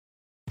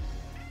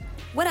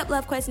What up,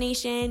 Love Quest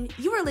Nation?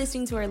 You are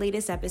listening to our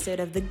latest episode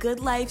of the Good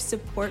Life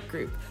Support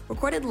Group,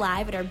 recorded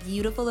live at our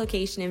beautiful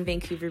location in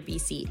Vancouver,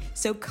 BC.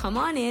 So come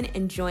on in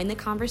and join the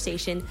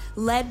conversation,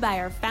 led by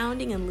our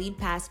founding and lead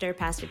pastor,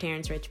 Pastor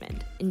Terrence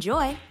Richmond.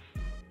 Enjoy.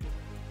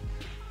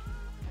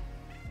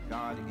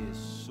 God is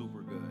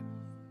super good.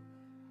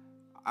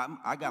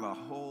 I got a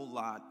whole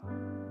lot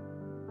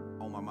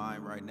on my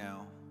mind right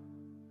now.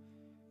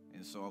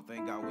 And so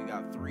thank God we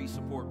got 3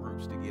 support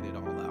groups to get it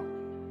all out.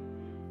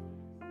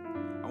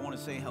 I want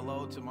to say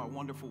hello to my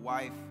wonderful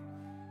wife,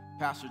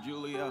 Pastor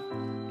Julia.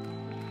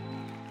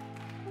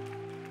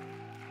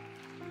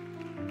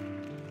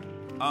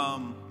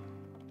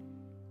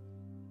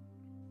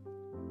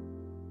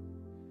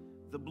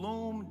 The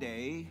Bloom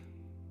Day,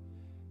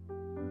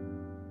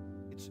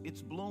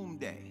 it's Bloom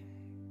Day,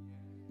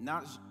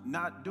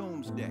 not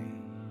Doomsday.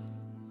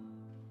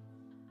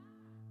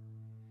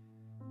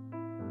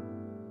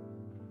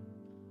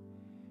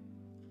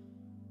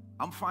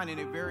 I'm finding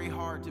it very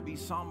hard to be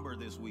somber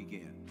this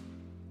weekend.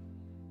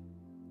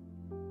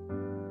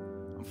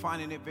 I'm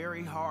finding it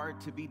very hard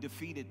to be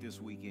defeated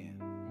this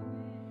weekend.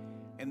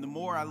 And the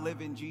more I live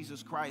in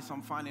Jesus Christ,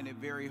 I'm finding it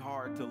very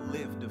hard to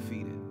live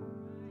defeated.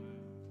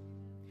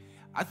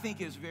 I think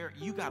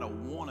you gotta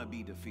wanna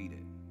be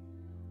defeated.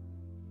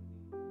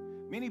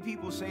 Many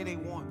people say they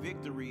want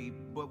victory,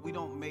 but we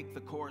don't make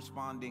the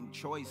corresponding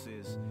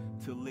choices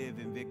to live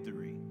in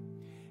victory.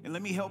 And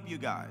let me help you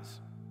guys.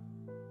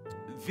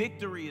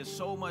 Victory is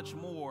so much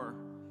more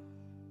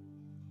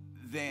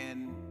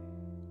than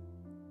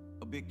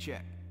a big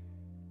check.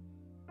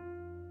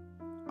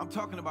 I'm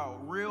talking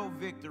about real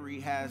victory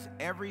has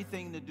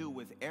everything to do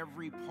with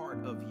every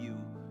part of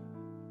you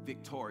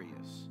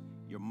victorious.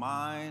 Your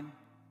mind,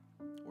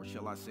 or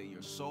shall I say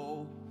your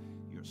soul,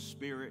 your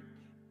spirit,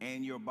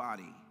 and your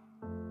body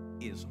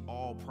is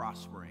all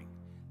prospering.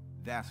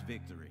 That's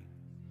victory.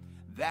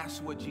 That's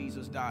what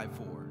Jesus died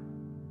for.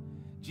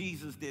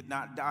 Jesus did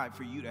not die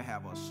for you to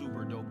have a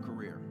super dope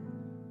career.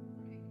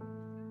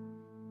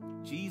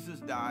 Jesus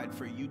died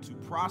for you to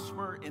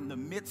prosper in the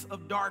midst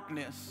of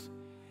darkness.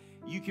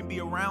 You can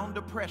be around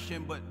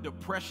depression, but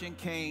depression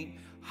can't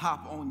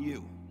hop on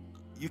you.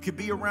 You could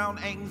be around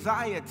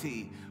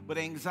anxiety, but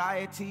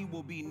anxiety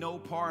will be no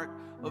part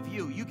of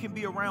you. You can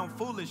be around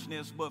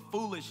foolishness, but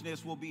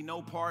foolishness will be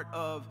no part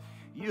of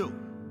you.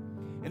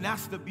 And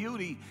that's the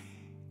beauty.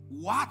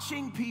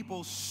 Watching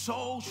people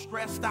so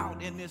stressed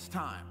out in this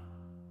time,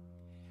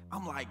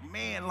 I'm like,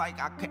 man, I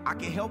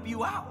can help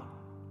you out.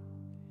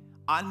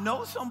 I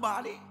know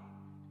somebody.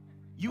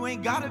 You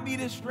ain't got to be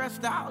this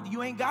stressed out.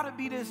 You ain't got to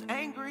be this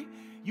angry.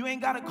 You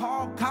ain't got to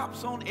call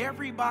cops on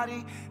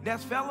everybody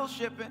that's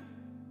fellowshipping.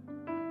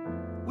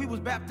 We was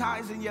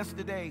baptizing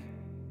yesterday,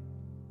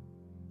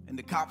 and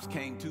the cops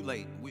came too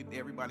late.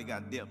 Everybody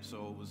got dipped,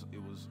 so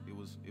it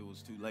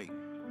was too late.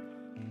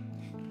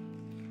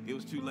 It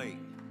was too late.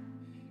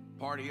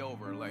 Party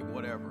over, like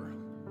whatever.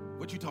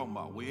 What you talking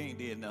about? We ain't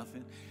did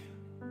nothing.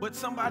 But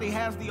somebody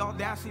has the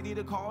audacity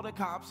to call the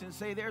cops and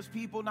say there's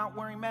people not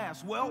wearing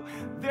masks. Well,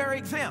 they're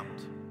exempt.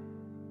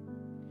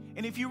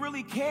 And if you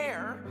really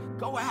care,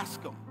 go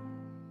ask them.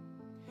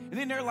 And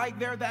then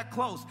they're that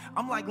close.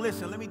 I'm like,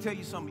 listen, let me tell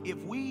you something.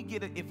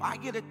 If I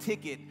get a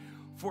ticket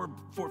for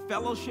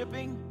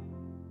fellowshipping,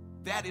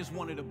 that is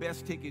one of the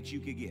best tickets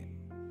you could get.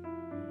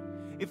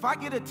 If I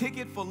get a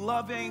ticket for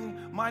loving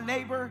my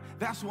neighbor,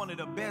 that's one of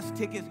the best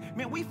tickets.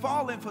 Man, we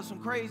falling for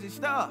some crazy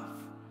stuff.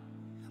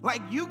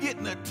 Like, you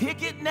getting a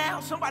ticket now?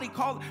 Somebody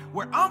called.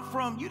 Where I'm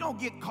from, you don't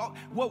get called.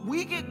 What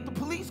we get the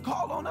police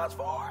called on us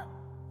for?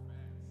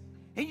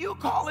 And you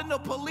calling the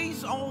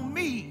police on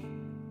me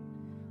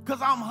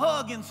because I'm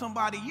hugging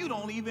somebody you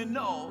don't even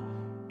know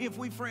if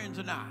we friends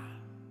or not.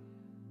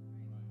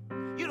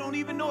 You don't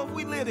even know if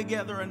we live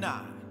together or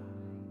not.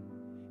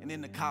 And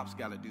then the cops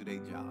got to do their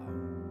job.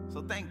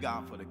 So thank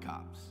God for the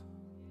cops.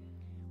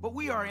 But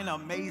we are in an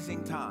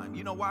amazing time.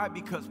 You know why?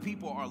 Because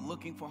people are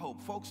looking for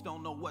hope. Folks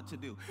don't know what to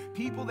do.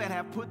 People that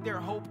have put their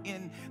hope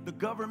in the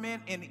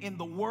government and in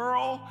the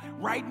world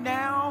right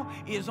now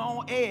is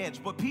on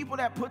edge. But people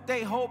that put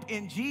their hope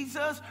in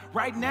Jesus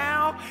right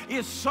now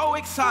is so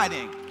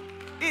exciting.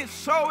 It's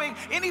so,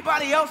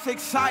 anybody else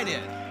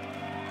excited?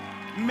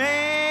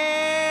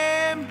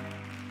 Man.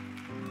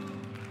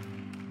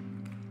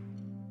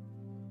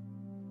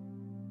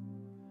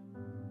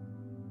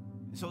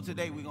 So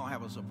today we're going to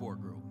have a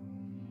support group.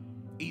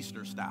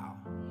 Easter style.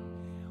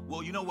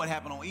 Well, you know what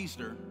happened on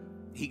Easter?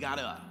 He got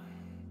up.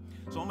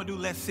 So I'm going to do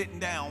less sitting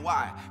down.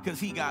 Why? Because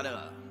he got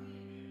up.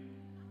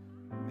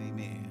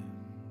 Amen.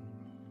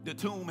 The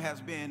tomb has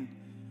been,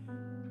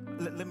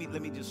 let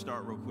me just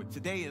start real quick.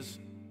 Today is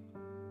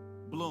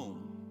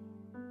Bloom.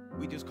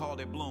 We just called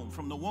it Bloom.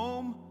 From the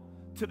womb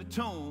to the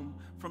tomb,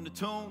 from the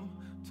tomb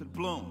to the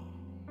bloom.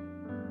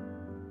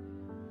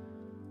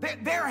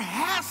 There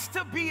has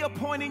to be a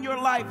point in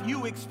your life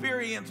you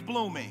experience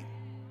blooming.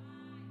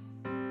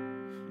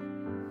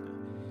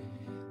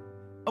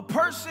 A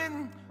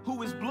person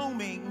who is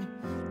blooming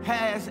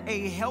has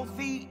a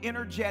healthy,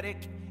 energetic,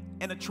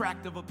 and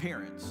attractive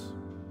appearance.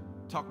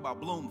 Talk about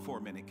bloom for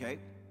a minute, okay?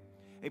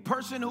 A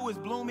person who is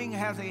blooming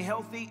has a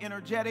healthy,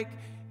 energetic,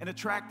 and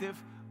attractive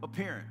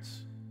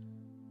appearance.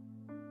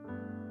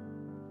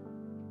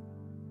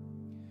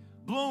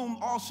 Bloom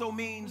also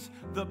means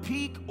the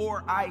peak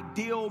or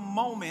ideal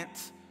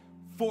moment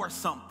for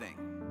something.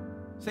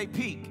 Say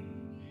peak.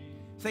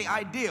 Say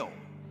ideal.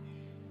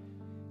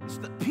 It's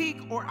the peak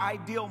or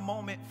ideal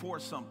moment for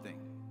something.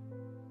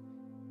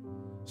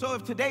 So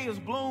if today is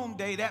Bloom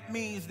Day, that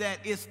means that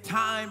it's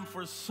time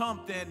for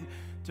something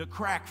to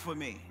crack for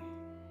me.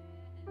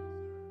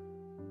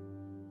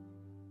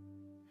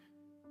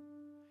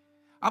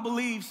 I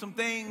believe some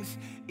things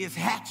is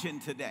hatching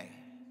today.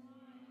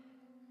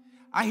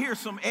 I hear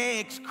some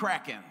eggs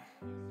cracking.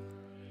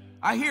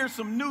 I hear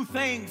some new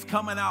things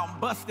coming out and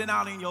busting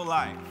out in your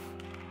life.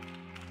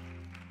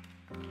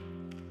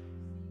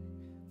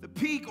 The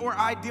peak or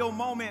ideal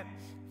moment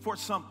for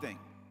something.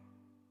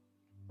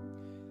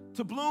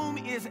 To bloom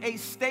is a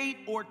state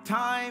or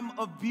time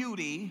of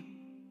beauty,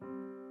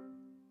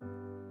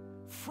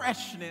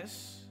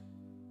 freshness,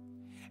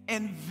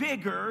 and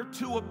vigor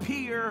to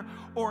appear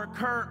or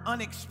occur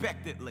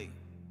unexpectedly.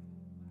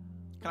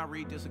 Can I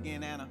read this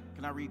again, Anna?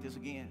 Can I read this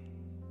again?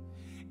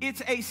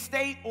 It's a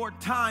state or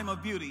time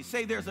of beauty.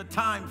 Say there's a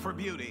time for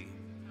beauty.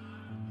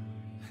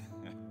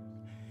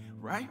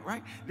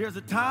 Right? There's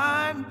a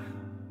time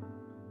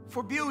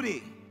for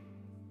beauty.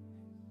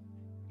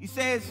 He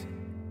says,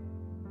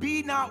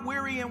 be not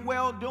weary in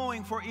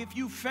well-doing, for if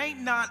you faint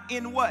not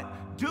in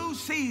what? Due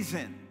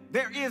season.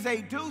 There is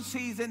a due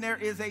season, there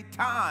is a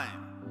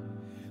time.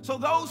 So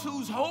those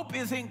whose hope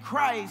is in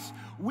Christ,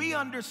 we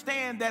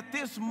understand that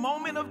this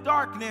moment of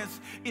darkness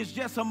is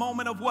just a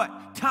moment of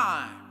what?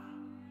 Time.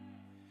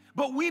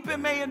 But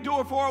weeping may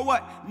endure for a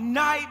what?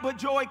 Night, but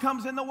joy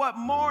comes in the what?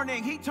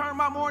 Morning. He turned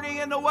my morning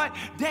into what?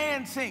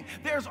 Dancing.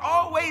 There's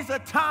always a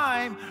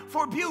time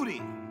for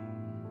beauty.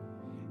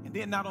 And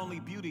then not only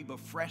beauty, but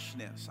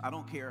freshness. I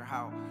don't care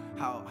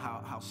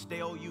how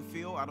stale you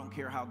feel. I don't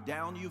care how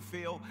down you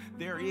feel.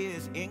 There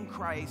is in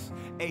Christ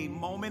a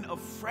moment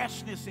of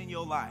freshness in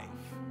your life.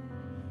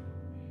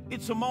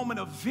 It's a moment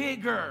of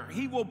vigor.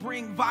 He will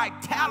bring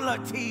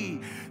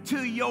vitality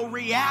to your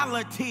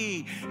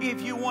reality,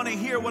 if you want to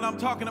hear what I'm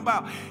talking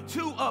about.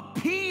 To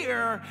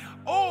appear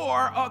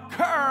or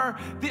occur,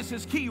 this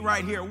is key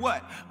right here,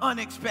 what?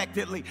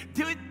 Unexpectedly.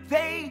 Did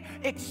they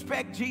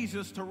expect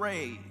Jesus to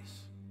raise?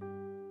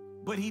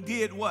 But he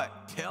did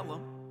what? Tell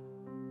them.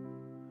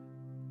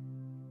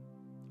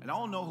 And I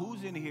don't know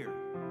who's in here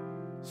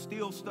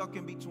still stuck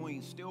in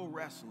between, still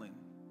wrestling,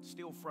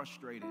 still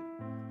frustrated.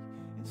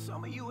 And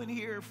some of you in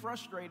here are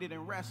frustrated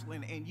and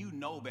wrestling, and you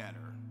know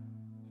better.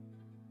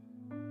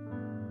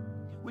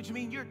 Which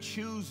means you're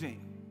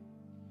choosing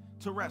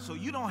to wrestle.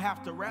 You don't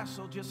have to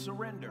wrestle, just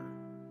surrender.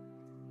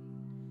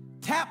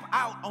 Tap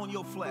out on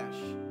your flesh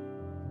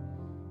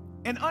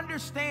and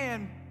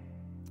understand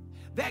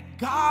that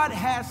God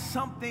has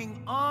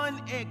something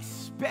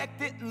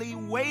unexpectedly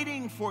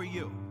waiting for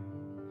you.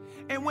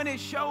 And when it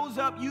shows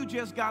up, you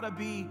just got to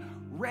be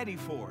ready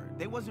for it.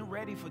 They wasn't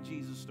ready for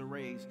Jesus to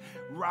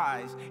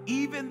rise,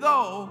 even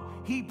though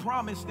he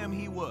promised them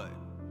he would.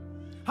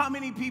 How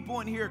many people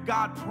in here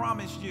God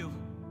promised you,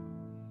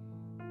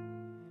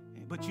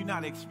 but you're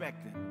not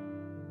expecting?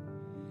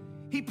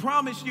 He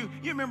promised you.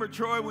 You remember,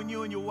 Troy, when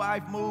you and your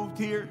wife moved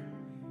here?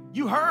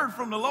 You heard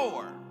from the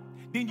Lord.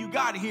 Then you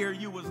got here,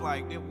 you was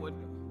like,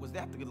 was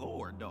that the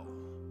Lord, though?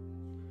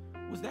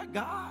 Was that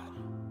God?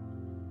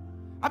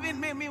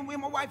 Me and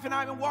my wife and I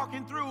have been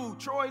walking through.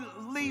 Troy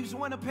leaves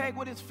Winnipeg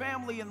with his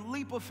family in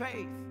leap of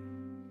faith.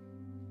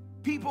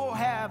 People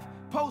have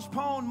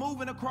postponed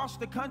moving across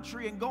the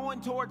country and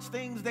going towards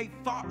things they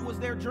thought was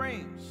their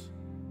dreams,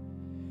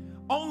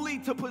 only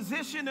to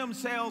position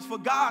themselves for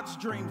God's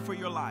dream for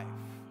your life.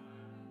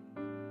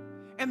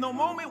 And the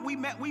moment we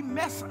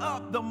mess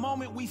up the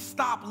moment we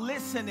stop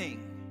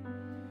listening.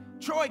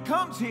 Troy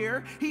comes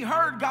here, he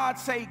heard God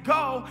say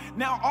go.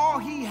 Now all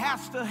he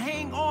has to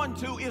hang on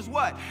to is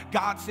what?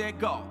 God said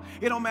go.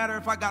 It don't matter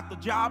if I got the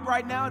job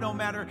right now. It don't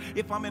matter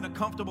if I'm in a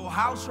comfortable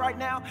house right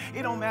now.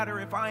 It don't matter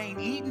if I ain't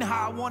eating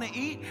how I want to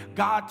eat.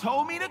 God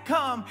told me to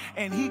come,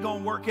 and he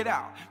gonna work it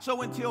out.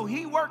 So until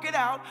he work it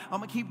out, I'm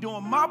gonna keep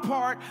doing my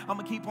part. I'm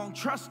gonna keep on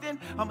trusting.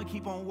 I'm gonna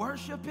keep on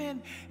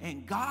worshiping,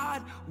 and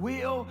God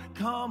will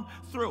come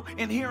through.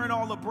 And hearing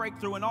all the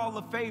breakthrough and all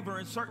the favor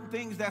and certain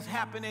things that's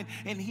happening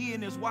in he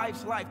and his wife's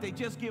life. They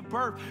just give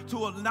birth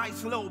to a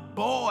nice little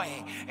boy,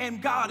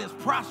 and God is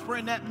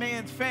prospering that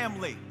man's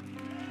family.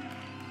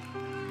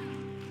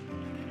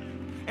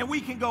 And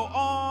we can go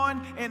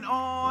on and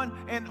on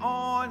and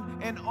on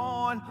and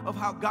on of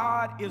how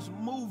God is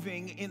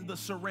moving in the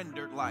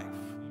surrendered life.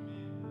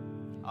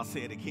 I'll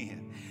say it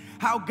again.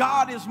 How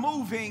God is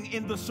moving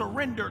in the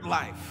surrendered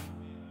life.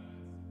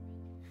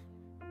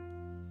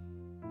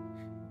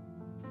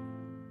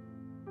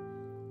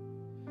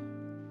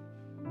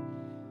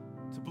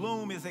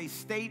 Bloom is a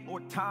state or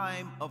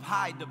time of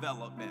high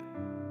development,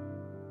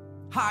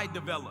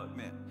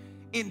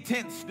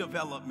 intense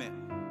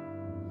development,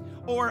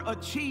 or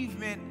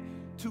achievement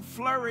to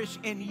flourish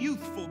in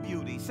youthful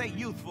beauty. Say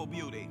youthful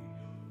beauty.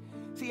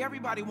 See,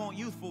 everybody want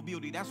youthful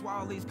beauty. That's why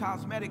all these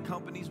cosmetic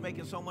companies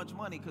making so much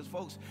money, because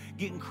folks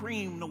getting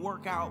cream to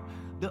work out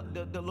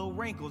the little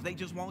wrinkles. They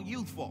just want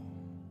youthful.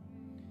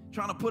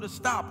 Trying to put a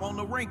stop on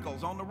the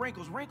wrinkles,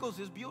 Wrinkles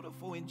is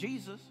beautiful in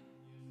Jesus.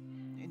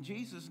 In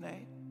Jesus'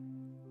 name.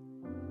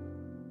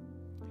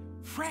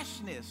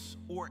 Freshness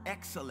or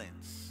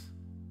excellence.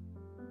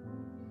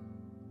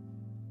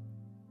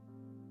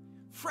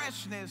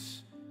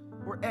 Freshness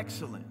or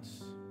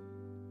excellence.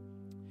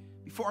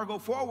 Before I go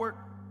forward,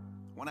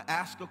 I want to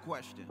ask a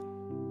question.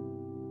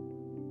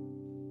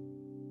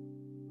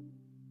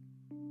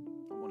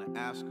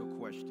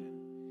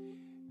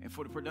 And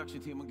for the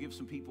production team, I'm going to give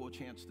some people a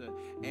chance to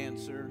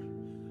answer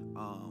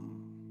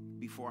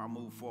before I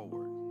move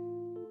forward.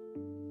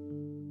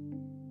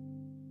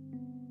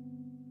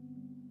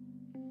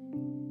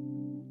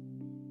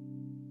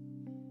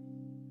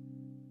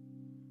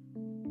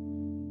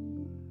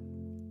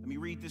 Let me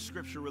read this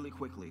scripture really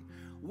quickly.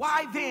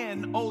 Why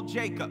then, O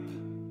Jacob,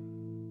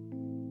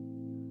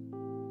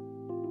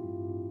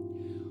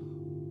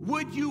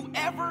 would you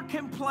ever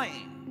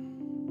complain?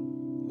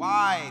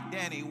 Why,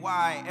 Danny?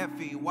 Why,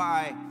 Effie?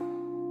 Why,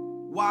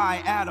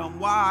 Adam?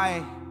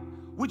 Why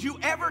would you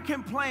ever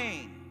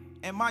complain?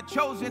 And my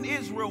chosen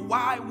Israel,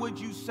 why would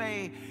you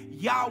say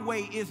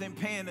Yahweh isn't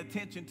paying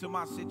attention to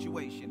my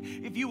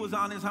situation? If you was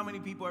honest, how many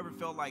people ever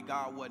felt like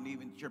God wasn't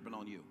even tripping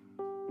on you?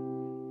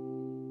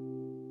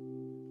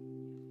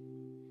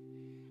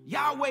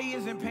 Yahweh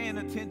isn't paying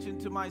attention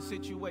to my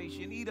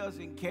situation. He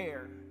doesn't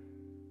care.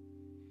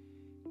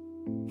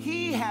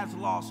 He has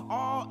lost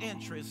all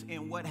interest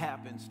in what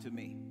happens to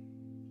me.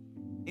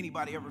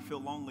 Anybody ever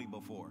feel lonely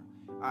before?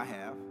 I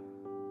have.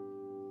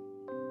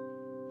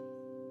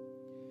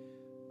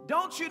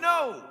 Don't you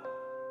know?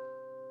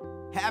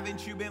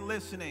 Haven't you been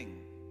listening?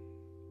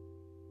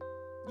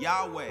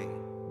 Yahweh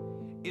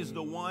is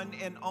the one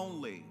and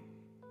only.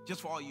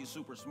 Just for all you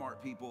super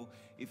smart people,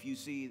 if you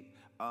see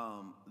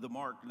the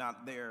mark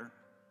not there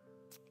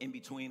in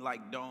between,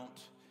 like don't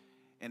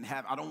and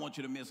have, I don't want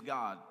you to miss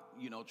God,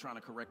 trying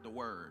to correct the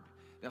word.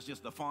 That's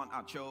just the font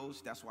I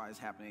chose. That's why it's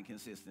happening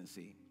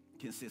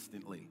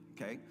consistently,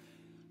 okay?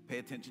 Pay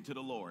attention to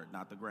the Lord,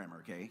 not the grammar,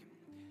 okay?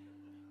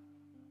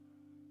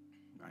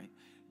 Right?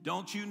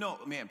 Don't you know,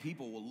 man,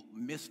 people will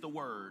miss the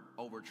word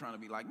over trying to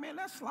be like, man,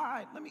 let's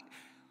slide.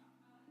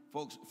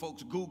 Folks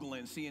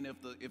Googling, seeing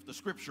if the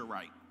scripture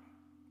right.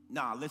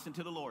 Nah, listen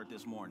to the Lord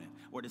this morning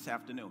or this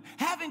afternoon.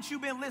 Haven't you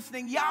been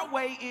listening?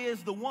 Yahweh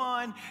is the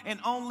one and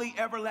only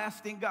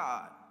everlasting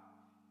God.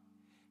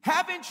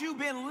 Haven't you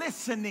been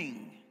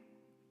listening?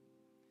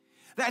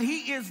 That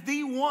he is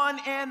the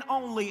one and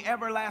only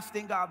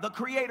everlasting God, the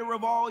creator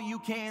of all you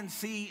can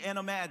see and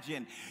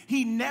imagine.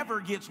 He never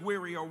gets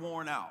weary or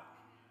worn out.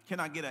 Can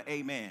I get an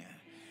amen?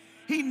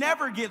 He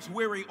never gets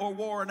weary or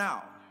worn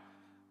out.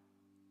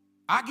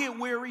 I get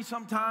weary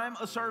sometimes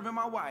of serving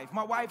my wife.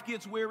 My wife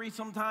gets weary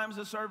sometimes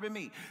of serving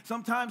me.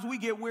 Sometimes we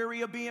get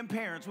weary of being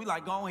parents. We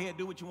like, go ahead,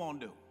 do what you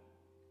want to do.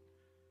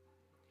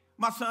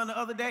 My son the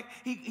other day,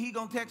 he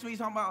gonna text me, he's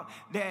talking about,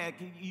 Dad,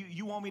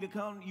 you want me to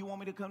come? You want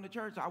me to come to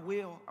church? I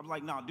will. I'm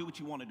like, no, do what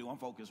you want to do. I'm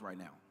focused right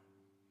now.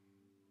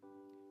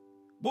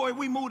 Boy,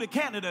 we moved to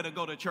Canada to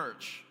go to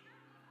church.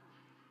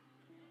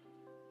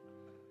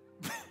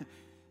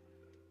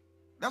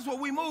 That's what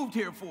we moved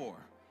here for.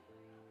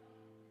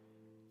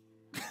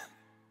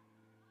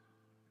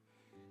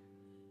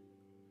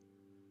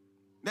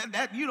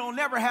 That you don't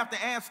never have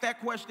to ask that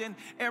question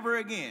ever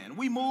again.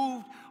 We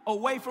moved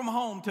away from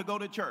home to go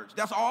to church.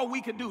 That's all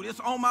we could do. It's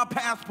on my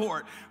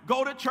passport.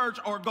 Go to church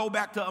or go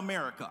back to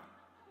America.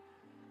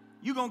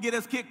 You're going to get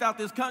us kicked out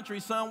this country,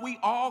 son. We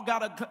all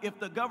got to,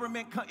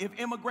 if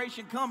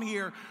immigration come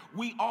here,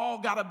 we all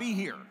got to be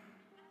here.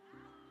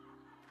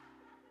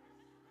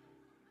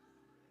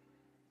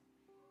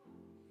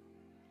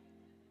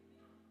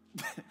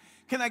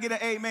 Can I get an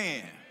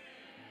amen?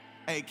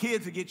 Hey,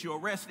 kids will get you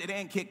arrested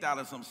and kicked out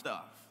of some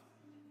stuff.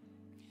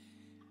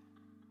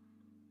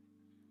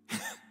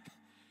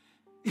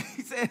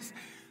 He says,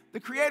 the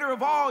creator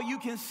of all you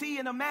can see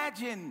and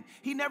imagine.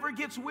 He never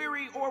gets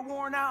weary or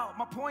worn out.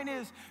 My point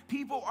is,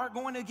 people are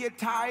going to get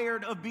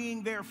tired of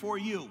being there for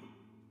you.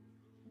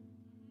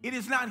 It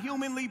is not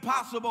humanly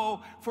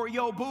possible for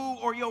your boo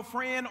or your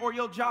friend or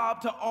your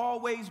job to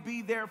always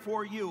be there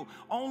for you.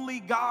 Only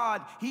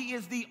God, he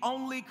is the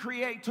only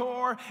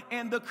creator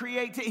and the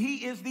creator.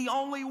 He is the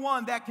only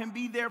one that can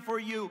be there for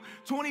you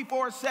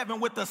 24/7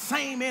 with the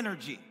same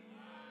energy.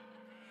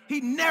 He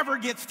never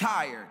gets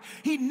tired.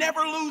 He never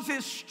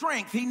loses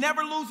strength. He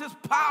never loses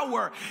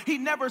power. He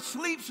never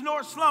sleeps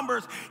nor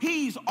slumbers.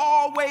 He's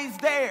always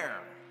there.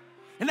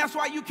 And that's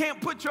why you can't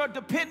put your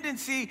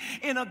dependency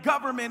in a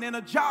government, in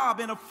a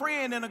job, in a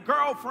friend, in a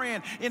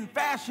girlfriend, in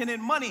fashion,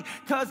 in money,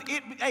 because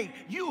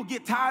you'll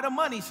get tired of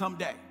money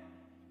someday.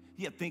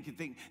 You think.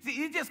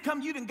 See, it just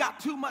come, you done got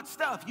too much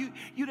stuff.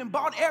 You done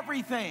bought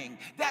everything.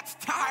 That's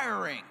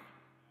tiring.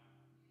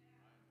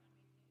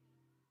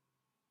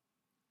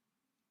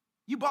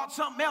 You bought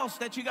something else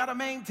that you got to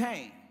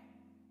maintain.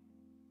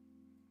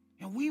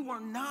 And we were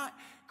not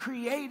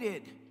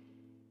created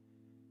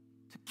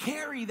to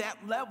carry that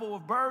level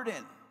of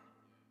burden.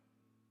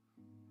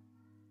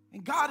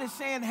 And God is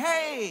saying,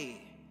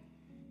 hey,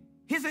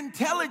 his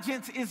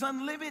intelligence is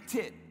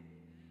unlimited.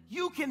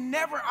 You can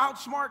never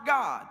outsmart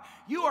God.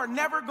 You are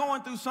never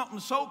going through something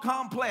so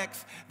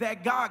complex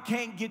that God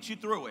can't get you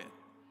through it.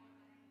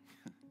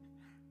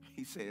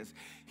 He says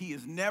he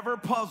is never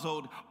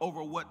puzzled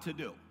over what to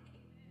do.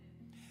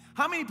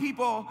 How many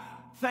people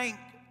thank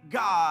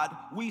God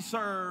we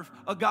serve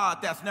a God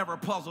that's never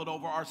puzzled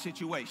over our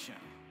situation?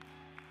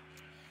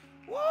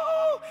 Woo!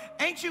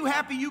 Ain't you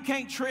happy you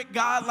can't trick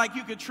God like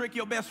you could trick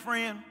your best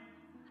friend?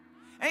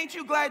 Ain't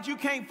you glad you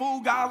can't fool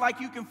God like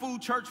you can fool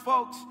church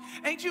folks?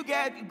 Ain't you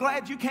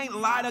glad you can't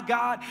lie to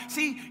God?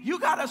 See, you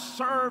got to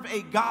serve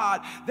a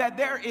God that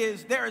there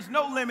is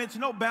no limits,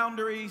 no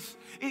boundaries.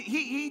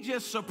 He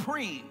just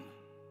supreme.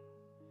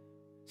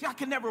 See, I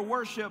can never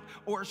worship,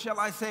 or shall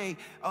I say,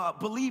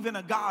 believe in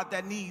a God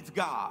that needs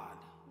God.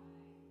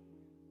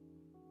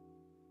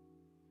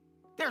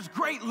 There's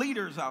great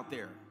leaders out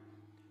there.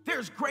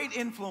 There's great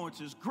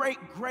influencers, great.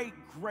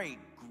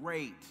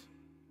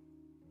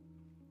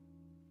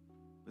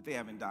 But they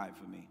haven't died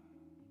for me,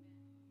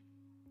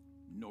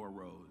 nor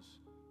rose.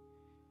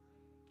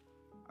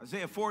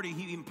 Isaiah 40,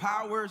 he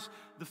empowers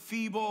the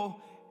feeble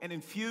and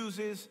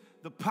infuses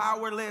the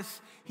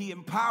powerless. He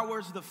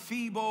empowers the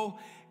feeble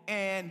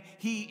and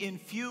he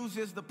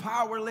infuses the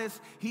powerless.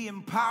 He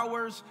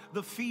empowers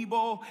the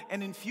feeble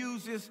and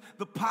infuses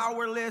the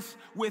powerless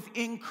with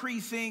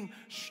increasing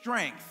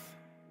strength.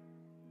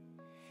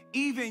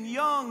 Even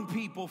young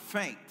people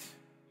faint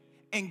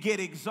and get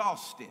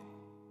exhausted.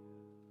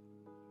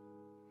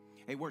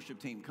 Hey, worship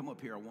team, come up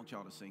here. I want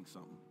y'all to sing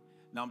something.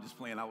 No, I'm just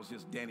playing. I was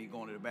just Danny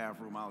going to the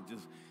bathroom.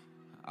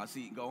 I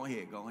see. Go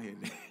ahead.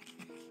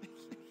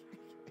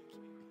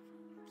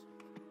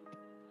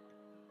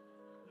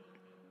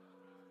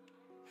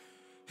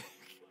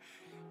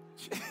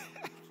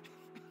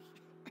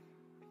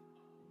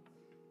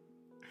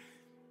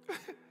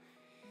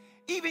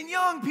 Even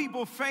young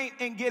people faint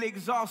and get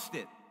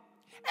exhausted.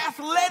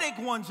 Athletic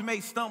ones may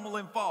stumble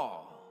and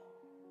fall.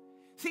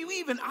 See, we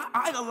even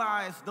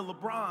idolize the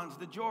LeBrons,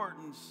 the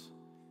Jordans.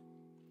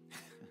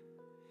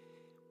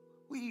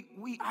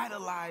 We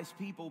idolize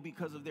people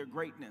because of their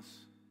greatness.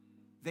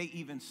 They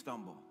even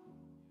stumble.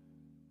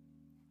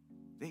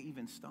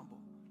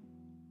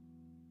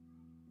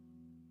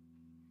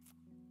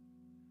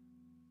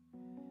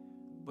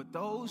 But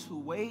those who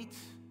wait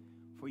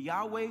for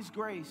Yahweh's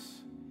grace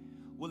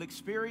will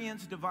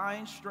experience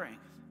divine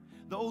strength.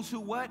 Those who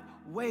what?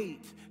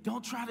 Wait.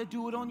 Don't try to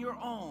do it on your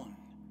own.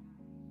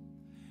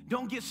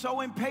 Don't get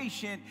so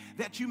impatient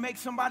that you make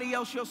somebody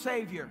else your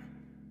savior.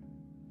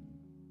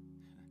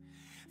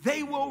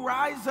 They will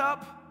rise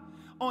up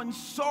on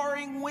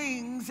soaring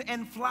wings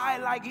and fly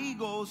like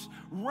eagles,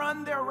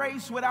 run their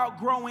race without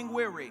growing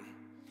weary.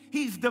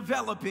 He's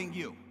developing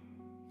you.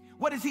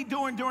 What is he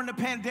doing during the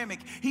pandemic?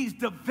 He's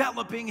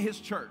developing his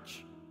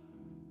church.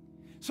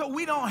 So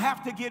we don't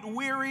have to get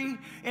weary,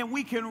 and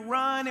we can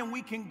run and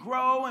we can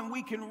grow and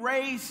we can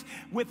race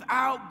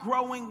without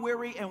growing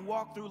weary and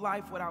walk through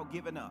life without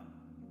giving up.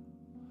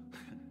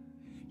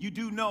 You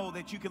do know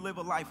that you can live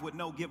a life with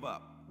no give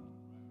up.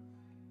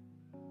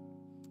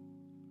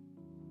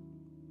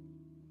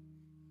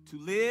 To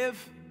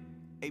live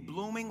a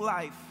blooming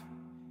life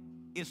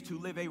is to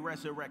live a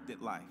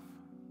resurrected life.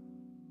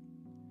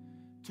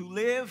 To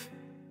live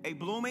a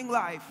blooming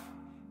life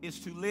is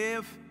to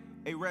live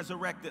a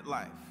resurrected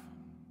life.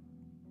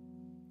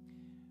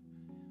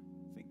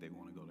 I think they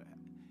want to go to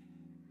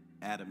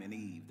Adam and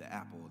Eve, the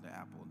apple. They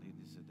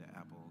said the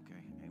apple,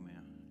 okay,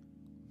 amen.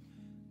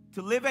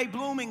 To live a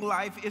blooming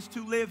life is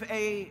to live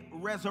a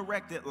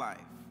resurrected life.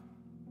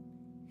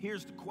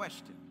 Here's the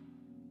question.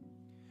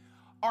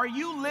 Are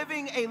you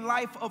living a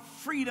life of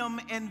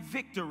freedom and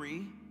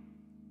victory,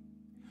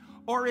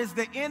 or is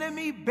the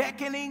enemy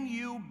beckoning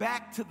you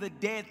back to the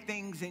dead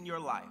things in your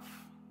life?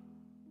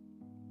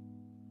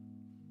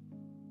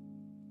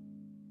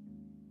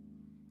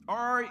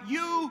 Are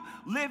you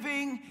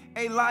living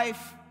a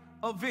life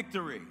of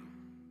victory?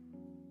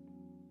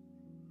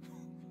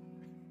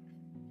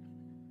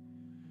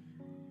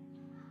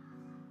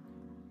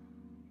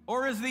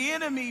 Or is the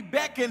enemy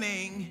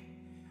beckoning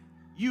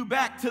you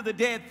back to the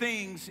dead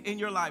things in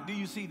your life? Do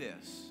you see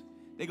this?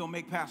 They're going to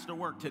make Pastor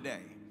work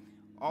today.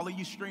 All of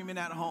you streaming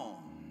at home.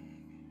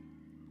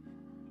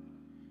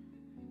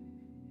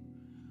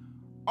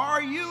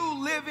 Are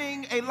you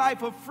living a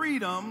life of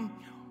freedom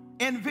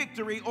and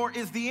victory, or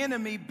is the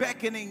enemy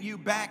beckoning you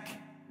back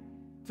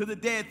to the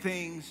dead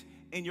things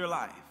in your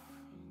life?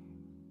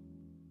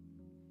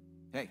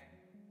 Hey,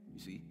 you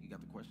see, you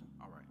got the question?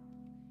 All right.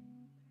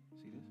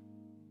 See this?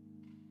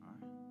 All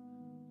right.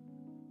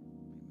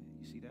 Amen.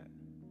 You see that?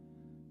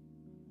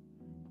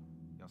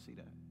 Y'all see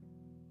that?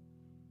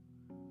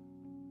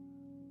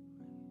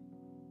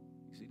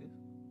 You see this?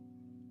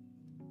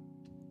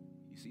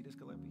 You see this,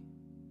 Calebi?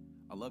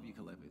 I love you,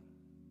 Calebi.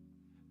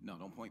 No,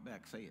 don't point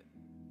back. Say it.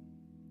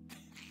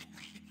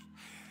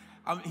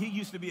 He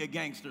used to be a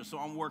gangster, so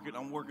I'm working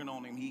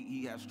on him.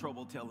 He has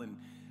trouble telling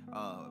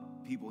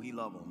people, he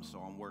love them, so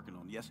I'm working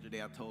on it.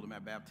 Yesterday I told him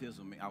at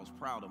baptism, I was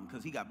proud of him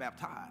because he got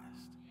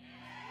baptized.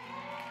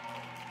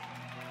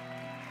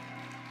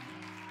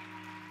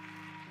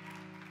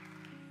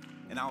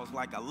 And I was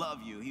like, I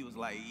love you. He was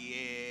like,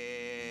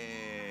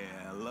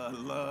 yeah,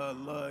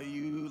 love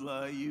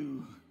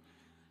you.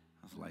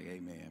 I was like,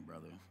 amen,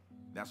 brother.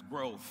 That's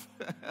growth.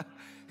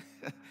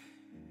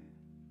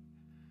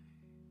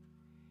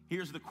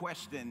 Here's the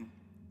question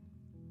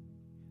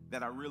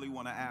that I really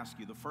want to ask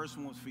you. The first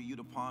one was for you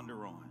to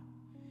ponder on.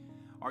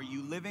 Are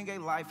you living a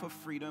life of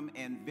freedom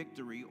and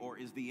victory, or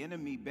is the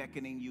enemy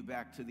beckoning you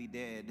back to the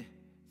dead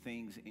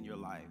things in your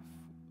life?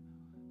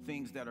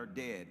 Things that are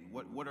dead.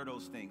 What are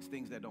those things?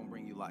 Things that don't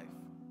bring you life.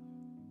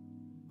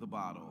 The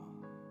bottle.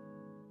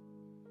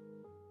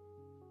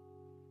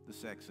 The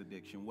sex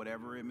addiction,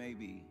 whatever it may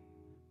be.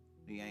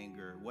 The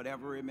anger,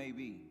 whatever it may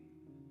be.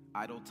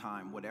 Idle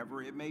time,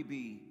 whatever it may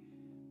be.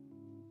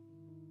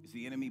 Is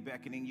the enemy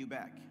beckoning you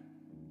back?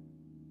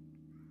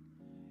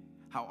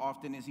 How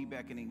often is he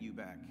beckoning you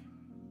back?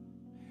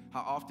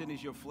 How often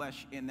is your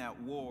flesh in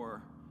that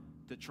war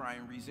to try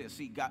and resist?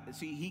 See,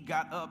 he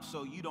got up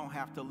so you don't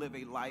have to live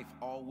a life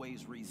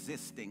always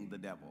resisting the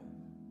devil.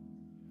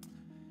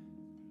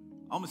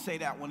 I'm going to say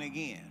that one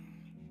again.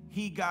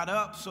 He got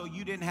up so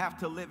you didn't have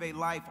to live a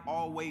life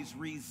always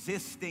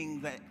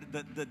resisting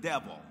the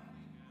devil.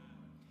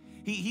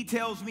 He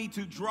tells me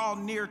to draw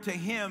near to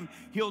him,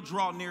 he'll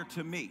draw near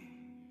to me.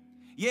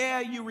 Yeah,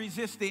 you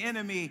resist the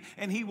enemy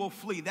and he will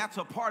flee. That's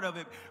a part of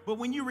it. But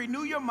when you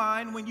renew your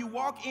mind, when you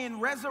walk in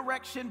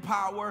resurrection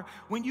power,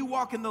 when you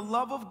walk in the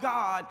love of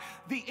God,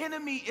 the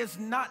enemy is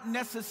not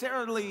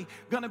necessarily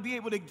going to be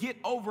able to get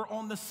over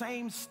on the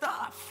same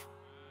stuff.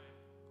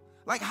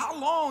 Like, how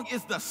long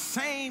is the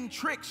same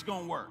tricks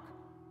going to work?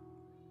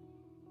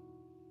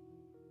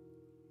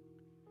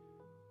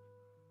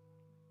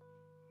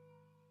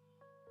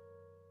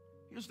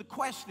 Here's the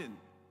question.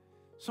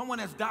 Someone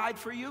has died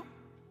for you?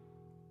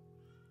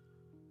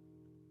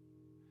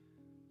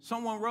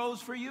 Someone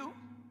rose for you?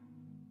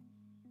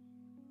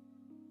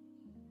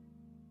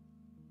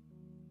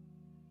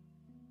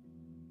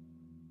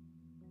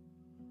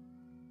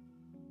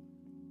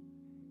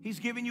 He's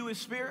given you his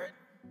spirit.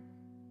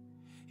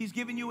 He's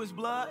given you his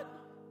blood.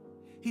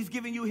 He's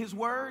given you his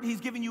word. He's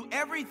given you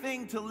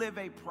everything to live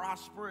a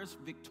prosperous,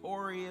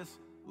 victorious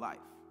life.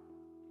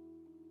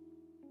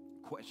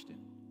 Question.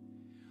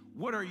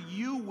 What are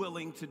you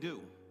willing to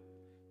do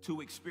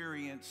to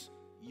experience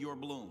your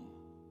bloom?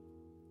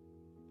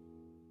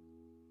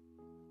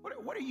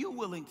 What are you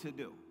willing to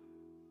do?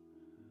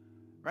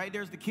 Right?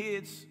 There's the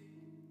kids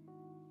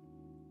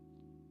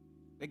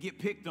that get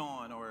picked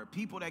on, or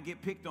people that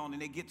get picked on,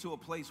 and they get to a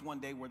place one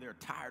day where they're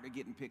tired of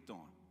getting picked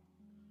on.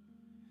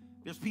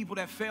 There's people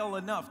that fail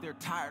enough, they're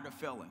tired of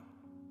failing.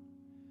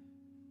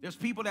 There's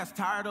people that's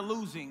tired of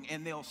losing,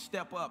 and they'll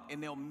step up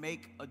and they'll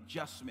make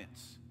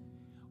adjustments.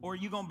 Or are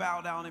you going to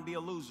bow down and be a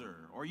loser?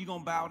 Or are you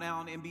going to bow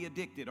down and be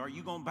addicted? Or are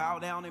you going to bow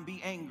down and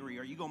be angry?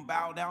 Are you going to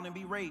bow down and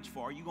be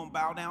rageful? Are you going to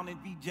bow down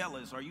and be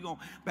jealous? Are you going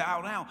to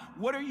bow down?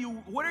 What are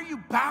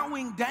you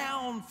bowing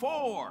down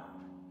for?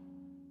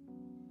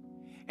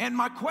 And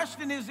my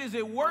question is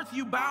it worth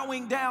you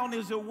bowing down?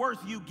 Is it worth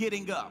you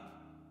getting up?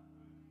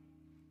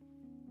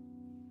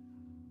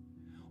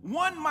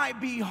 One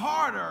might be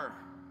harder,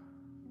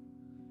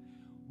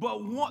 but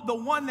the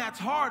one that's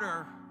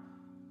harder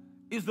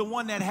is the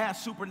one that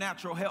has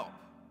supernatural help.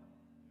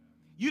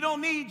 You don't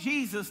need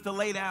Jesus to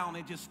lay down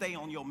and just stay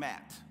on your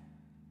mat.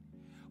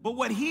 But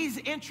what he's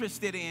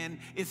interested in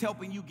is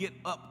helping you get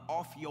up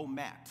off your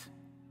mat.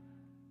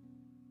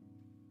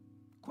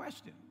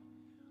 Question.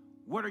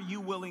 What are you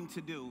willing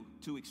to do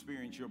to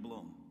experience your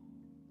bloom?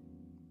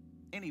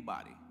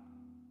 Anybody.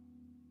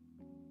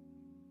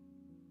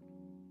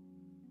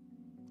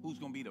 Who's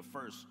going to be the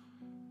first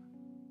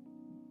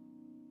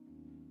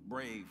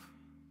brave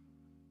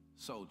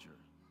soldier?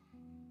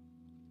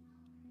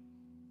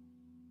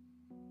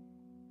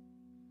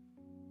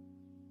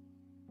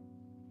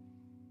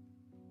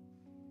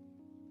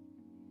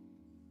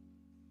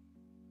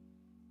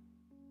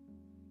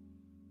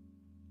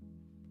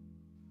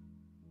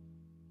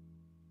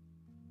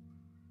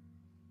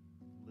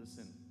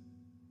 Listen.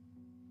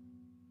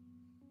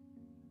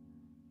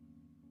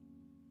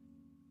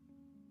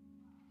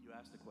 You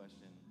asked a question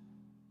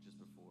just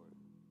before.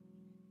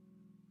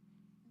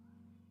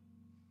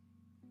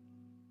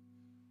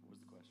 What was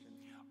the question?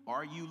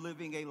 Are you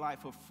living a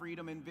life of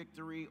freedom and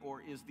victory,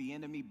 or is the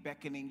enemy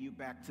beckoning you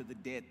back to the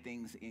dead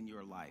things in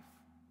your life?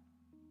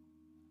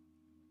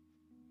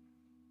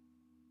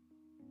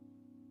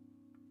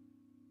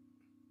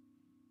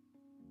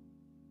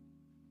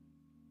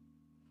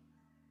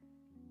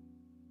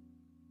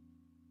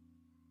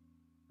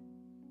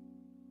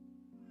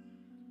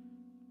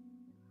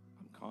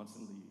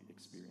 Constantly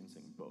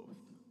experiencing both.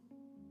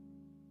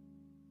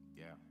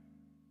 Yeah.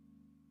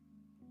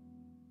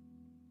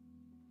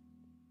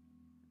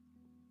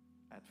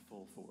 At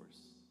full force.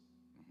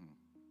 Mm-hmm.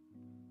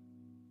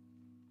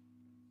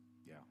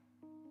 Yeah.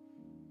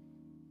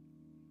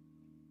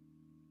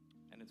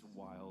 And it's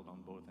wild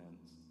on both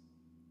ends.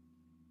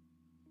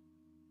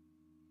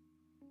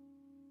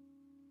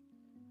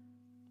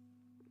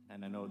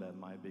 And I know that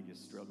my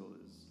biggest struggle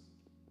is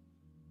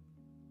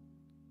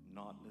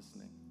not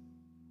listening.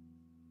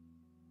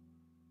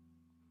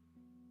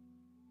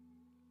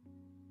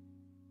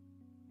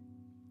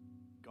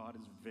 God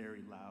is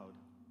very loud.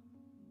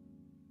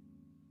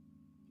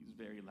 He's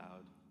very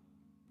loud.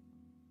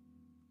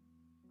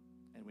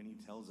 And when he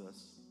tells us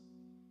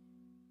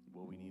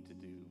what we need to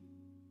do,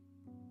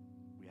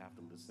 we have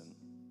to listen.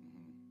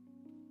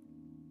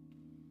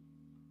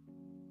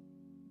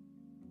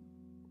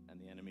 And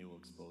the enemy will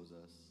expose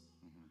us.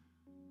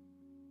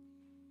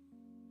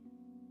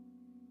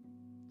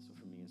 So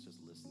for me, it's just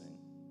listening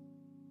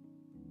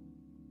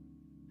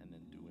and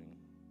then doing.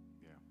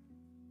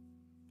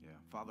 Yeah.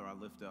 Father, I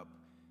lift up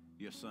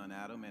your son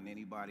Adam and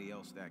anybody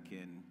else that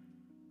can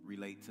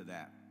relate to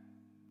that.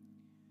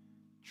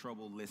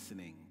 Trouble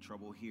listening,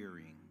 trouble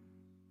hearing,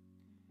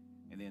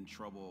 and then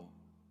trouble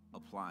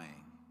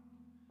applying.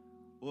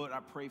 Lord, I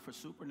pray for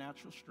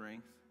supernatural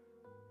strength,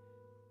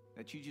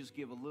 that you just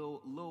give a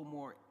little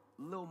more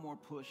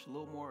push, a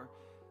little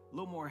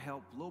more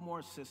help, a little more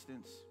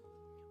assistance,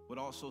 but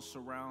also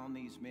surround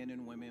these men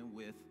and women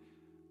with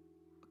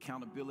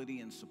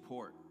accountability and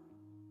support.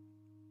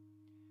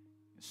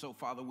 And so,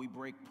 Father, we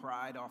break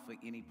pride off of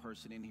any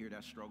person in here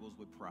that struggles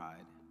with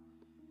pride.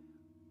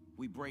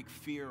 We break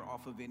fear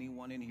off of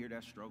anyone in here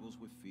that struggles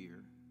with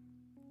fear.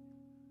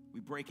 We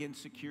break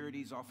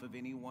insecurities off of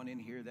anyone in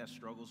here that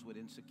struggles with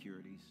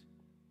insecurities.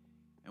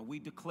 And we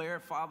declare,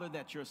 Father,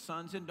 that your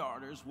sons and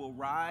daughters will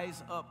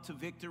rise up to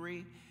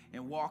victory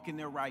and walk in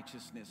their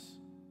righteousness.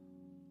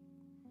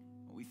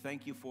 We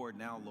thank you for it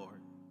now, Lord,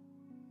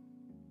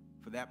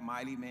 for that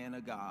mighty man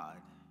of God,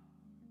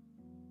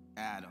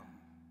 Adam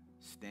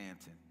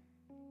Stanton.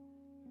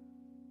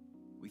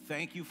 We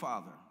thank you,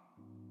 Father,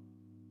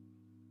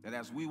 that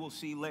as we will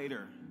see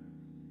later,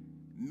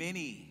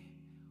 many,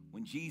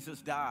 when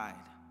Jesus died,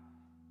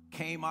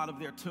 came out of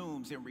their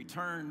tombs and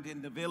returned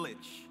in the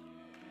village.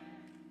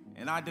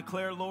 And I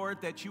declare,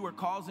 Lord, that you are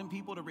causing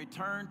people to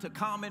return to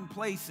common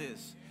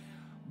places,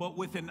 but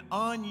with an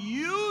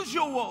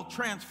unusual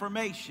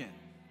transformation.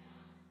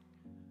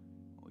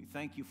 We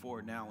thank you for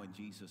it now in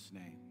Jesus'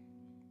 name.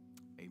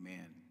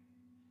 Amen.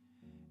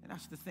 And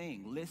that's the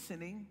thing,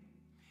 listening.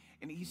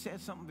 And he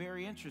said something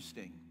very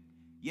interesting.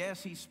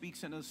 Yes, he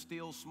speaks in a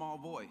still small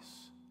voice.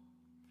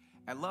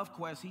 At Love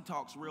Quest, he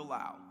talks real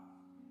loud.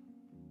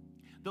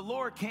 The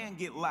Lord can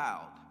get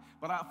loud,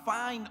 but I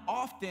find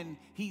often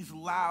he's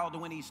loud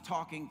when he's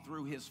talking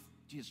through his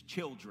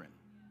children,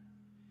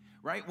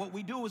 right? What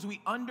we do is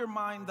we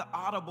undermine the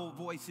audible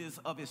voices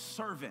of his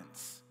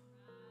servants.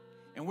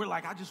 And we're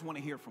like, I just want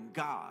to hear from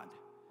God.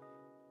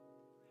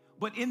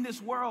 But in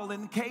this world,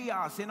 in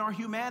chaos, in our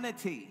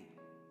humanity,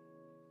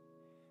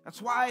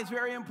 that's why it's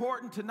very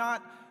important to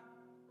not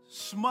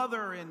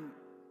smother in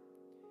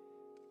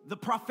the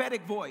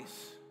prophetic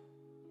voice.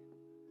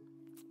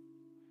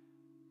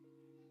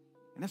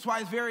 And that's why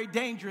it's very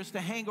dangerous to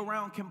hang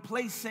around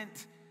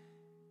complacent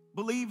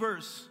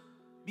believers,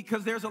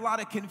 because there's a lot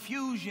of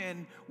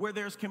confusion where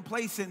there's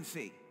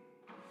complacency.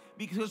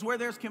 Because where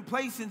there's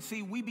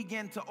complacency, we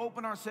begin to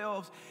open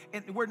ourselves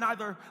and we're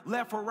neither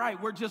left or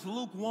right. We're just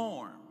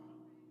lukewarm.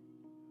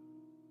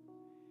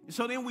 And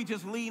so then we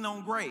just lean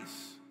on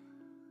grace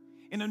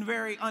in a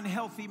very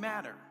unhealthy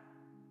manner.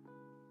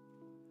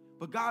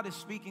 But God is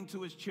speaking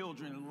to his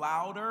children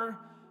louder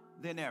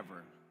than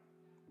ever.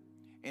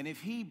 And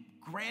if he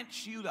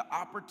grants you the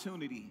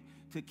opportunity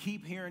to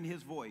keep hearing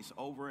his voice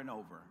over and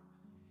over,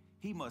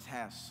 he must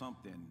have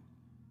something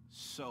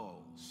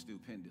so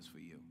stupendous for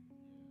you.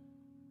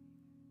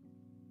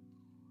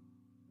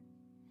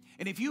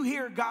 And if you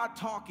hear God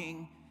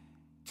talking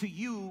to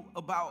you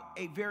about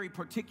a very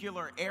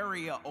particular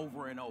area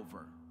over and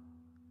over,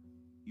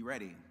 you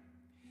ready?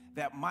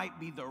 That might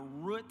be the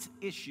root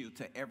issue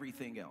to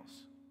everything else.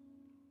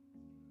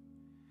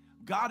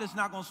 God is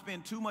not going to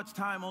spend too much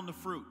time on the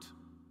fruit.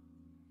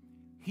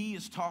 He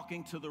is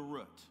talking to the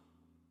root.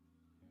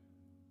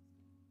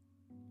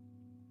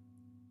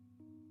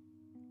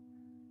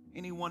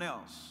 Anyone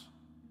else?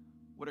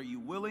 What are you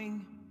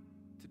willing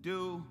to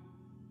do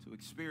to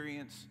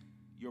experience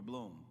your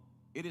bloom?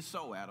 It is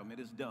so, Adam. It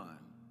is done.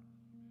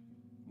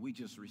 We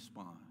just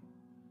respond.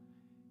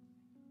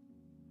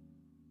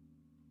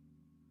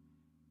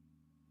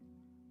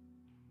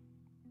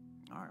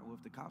 All right, well,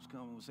 if the cops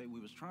come and will say we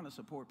was trying to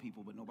support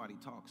people, but nobody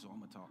talks, so I'm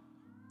going to talk.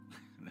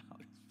 No.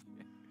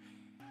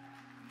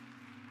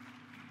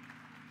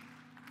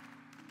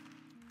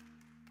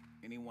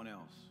 Anyone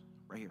else?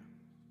 Right here.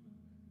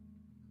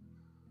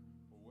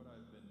 Well, what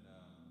I've been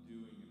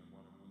doing and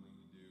what I'm willing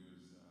to do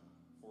is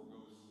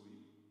forego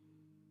sleep,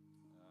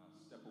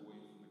 step away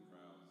from the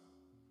crowds.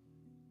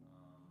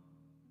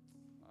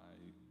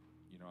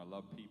 I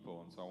love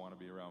people, and so I want to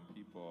be around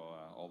people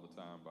all the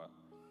time, but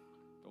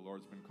the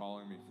Lord's been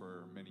calling me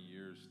for many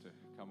years to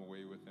come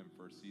away with him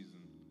for a season,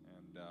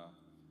 and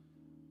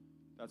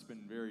that's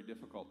been very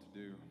difficult to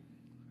do,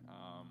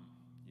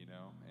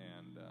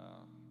 and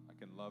I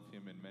can love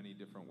him in many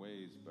different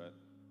ways, but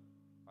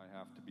I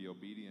have to be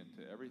obedient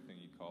to everything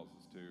he calls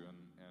us to,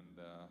 and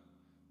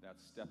that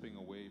stepping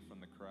away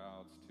from the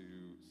crowds to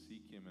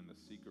seek him in the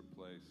secret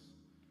place,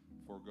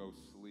 forego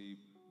sleep,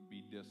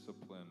 be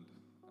disciplined,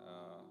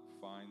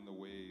 find the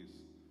ways,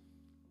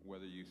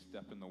 whether you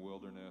step in the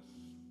wilderness,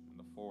 in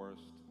the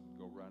forest,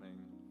 go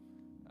running,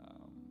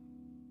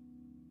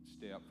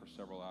 stay up for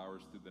several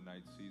hours through the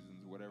night seasons,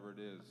 whatever it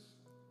is,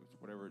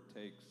 whatever it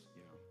takes,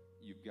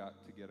 you've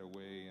got to get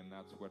away. And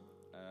that's what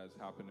has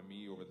happened to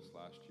me over this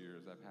last year,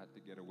 is I've had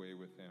to get away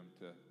with him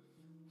to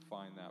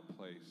find that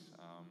place.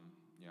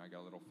 I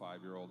got a little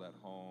 5-year-old at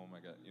home. I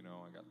got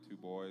 2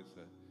 boys.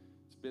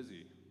 It's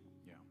busy.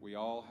 Yeah. We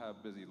all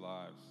have busy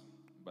lives,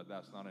 but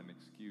that's not an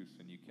excuse,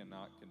 and you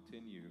cannot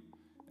continue.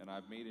 And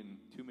I've made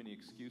too many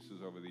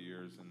excuses over the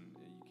years, and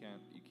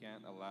you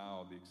can't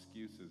allow the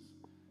excuses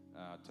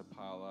to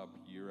pile up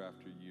year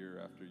after year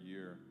after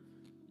year.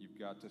 You've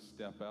got to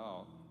step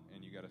out,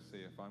 and you got to say,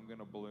 if I'm going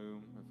to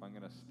bloom, if I'm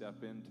going to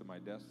step into my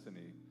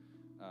destiny,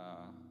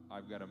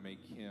 I've got to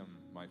make him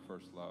my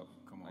first love.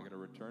 Come on. I got to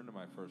return to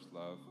my first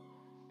love,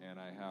 and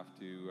I have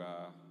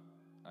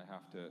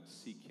to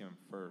seek him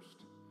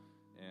first,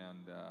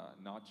 and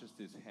not just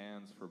his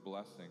hands for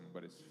blessing,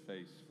 but his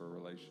face for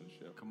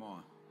relationship. Come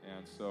on.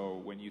 And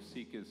so when you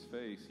seek his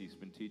face, he's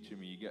been teaching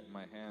me, you get in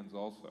my hands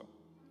also.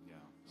 Yeah.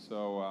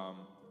 So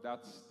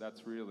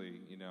that's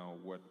really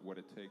what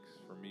it takes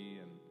for me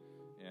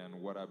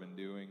and what I've been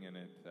doing, and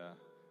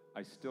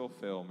I still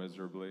fail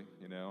miserably.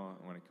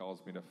 When it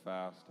calls me to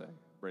fast, I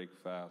break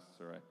fasts,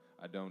 or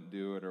I don't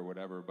do it, or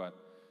whatever. But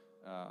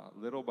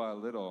little by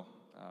little,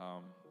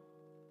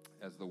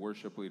 as the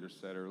worship leader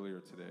said earlier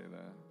today,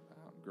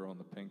 the girl in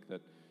the pink,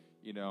 that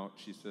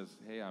she says,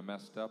 hey, I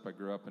messed up. I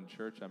grew up in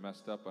church. I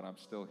messed up, but I'm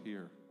still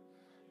here.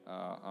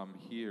 I'm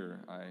here.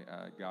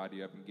 God,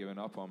 you haven't given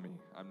up on me.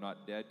 I'm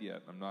not dead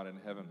yet. I'm not in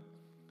heaven.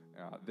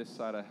 This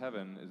side of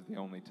heaven is the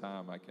only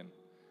time I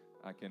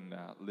can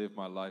live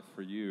my life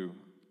for you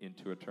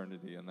into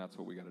eternity, and that's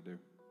what we got to do.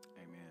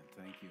 Amen.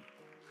 Thank you.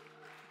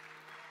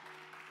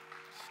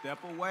 Step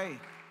away.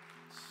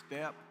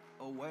 Step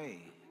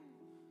away.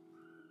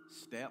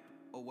 Step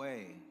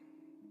away.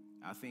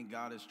 I think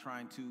God is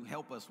trying to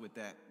help us with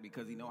that,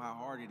 because he knows how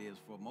hard it is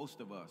for most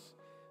of us.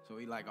 So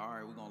he's like, all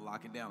right, we're going to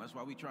lock it down. That's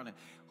why we're trying to,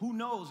 who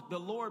knows, the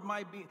Lord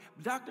might be,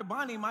 Dr.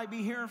 Bonnie might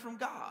be hearing from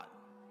God.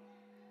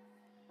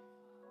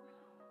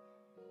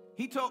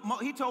 He told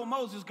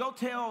Moses, go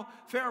tell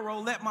Pharaoh,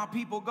 let my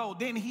people go.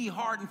 Then he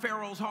hardened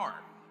Pharaoh's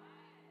heart.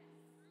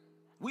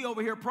 We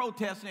over here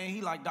protesting, and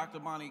he like, Dr.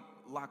 Bonnie,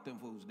 lock them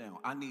fools down.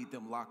 I need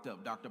them locked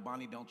up. Dr.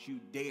 Bonnie, don't you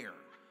dare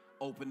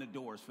open the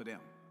doors for them.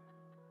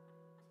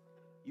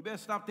 You better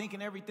stop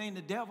thinking everything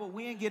the devil.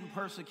 We ain't getting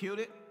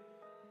persecuted.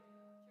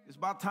 It's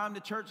about time the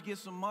church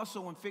gets some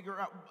muscle and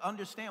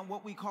understand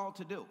what we call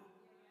to do.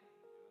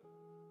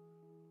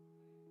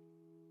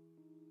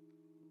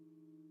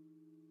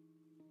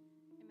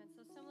 Amen.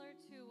 So similar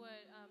to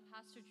what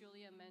Pastor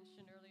Julia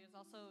mentioned earlier, is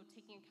also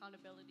taking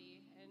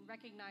accountability and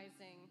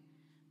recognizing,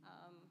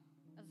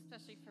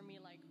 especially for me,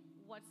 like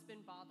what's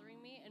been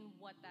bothering me and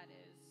what that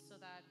is, so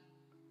that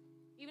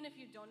even if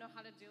you don't know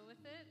how to deal with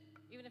it,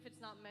 even if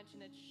it's not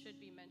mentioned, it should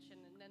be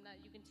mentioned, and then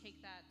that you can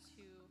take that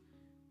to,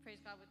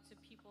 praise God, to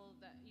people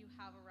that you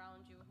have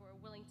around you who are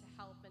willing to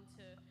help and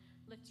to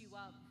lift you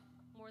up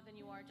more than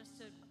you are, just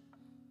to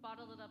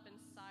bottle it up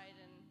inside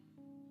and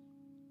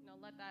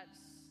let that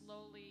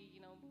slowly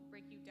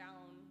break you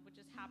down, which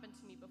has happened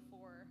to me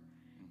before.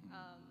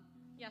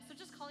 So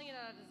just calling it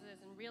out as it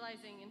is, and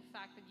realizing in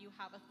fact that you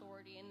have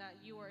authority, and that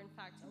you are in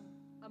fact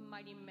a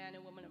mighty man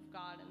and woman of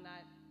God, and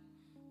that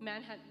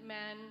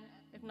man,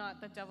 if not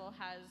the devil,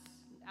 has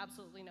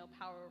absolutely no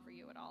power over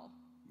you at all.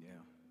 Yeah.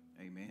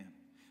 Amen.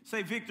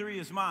 Say, victory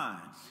is mine.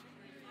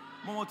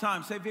 One more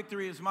time. Say,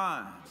 victory is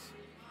mine.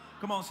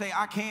 Come on, say,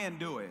 I can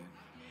do it.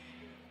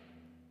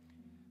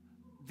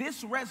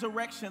 This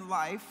resurrection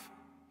life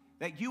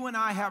that you and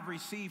I have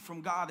received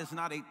from God is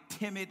not a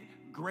timid,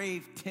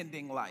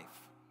 grave-tending life.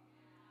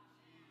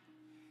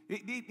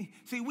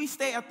 See, we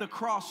stay at the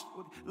cross.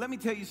 Let me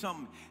tell you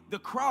something. The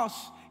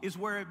cross is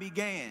where it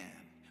began,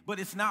 but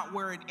it's not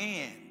where it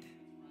ends.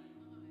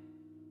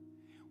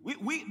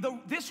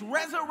 This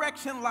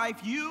resurrection life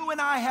you and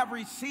I have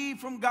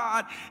received from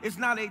God is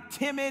not a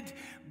timid,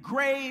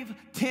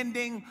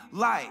 grave-tending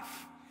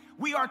life.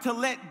 We are to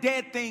let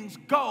dead things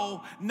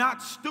go,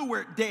 not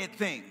steward dead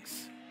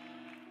things.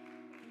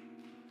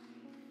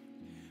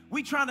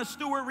 We trying to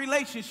steward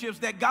relationships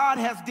that God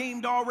has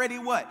deemed already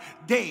what?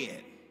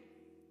 Dead.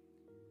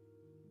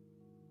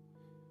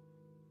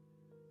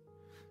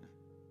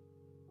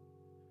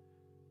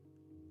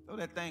 Throw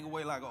that thing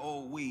away like an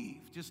old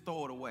weave. Just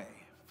throw it away.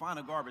 Find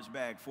a garbage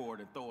bag for it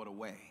and throw it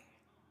away.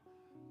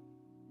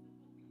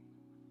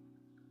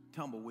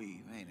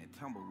 Tumbleweave, ain't it?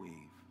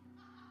 Tumbleweave.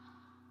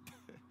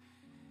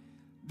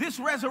 This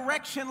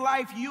resurrection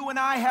life you and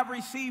I have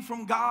received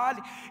from God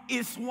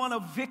is one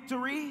of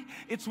victory.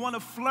 It's one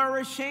of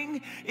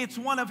flourishing. It's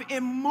one of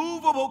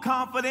immovable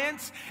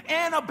confidence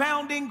and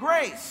abounding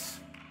grace.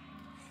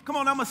 Come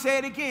on, I'm going to say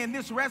it again.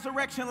 This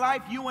resurrection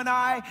life you and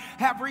I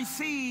have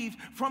received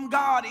from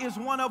God is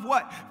one of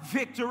what?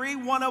 Victory,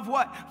 one of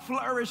what?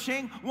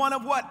 Flourishing, one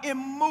of what?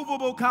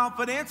 Immovable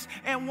confidence,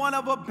 and one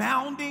of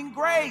abounding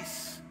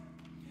grace.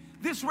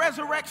 This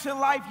resurrection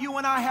life you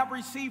and I have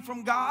received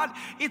from God,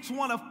 it's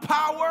one of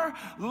power,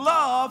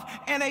 love,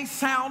 and a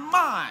sound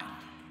mind.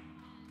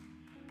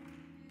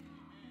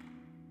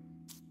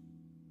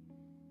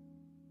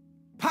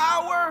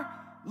 Power,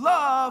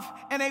 love,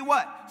 and a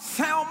what?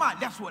 Sound mind.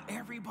 That's what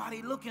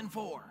everybody looking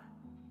for.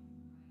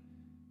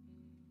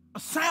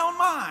 A sound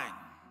mind.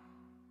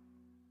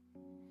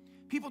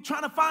 People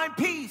trying to find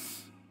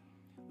peace.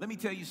 Let me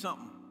tell you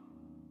something.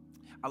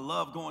 I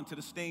love going to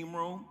the steam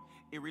room.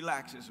 It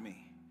relaxes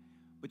me.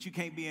 But you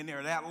can't be in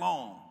there that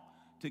long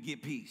to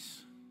get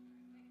peace.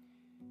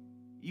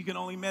 You can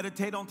only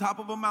meditate on top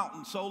of a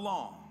mountain so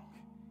long.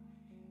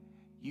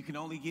 You can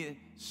only get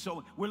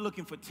so. We're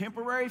looking for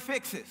temporary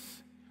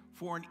fixes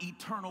for an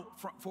eternal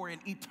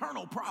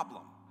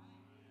problem.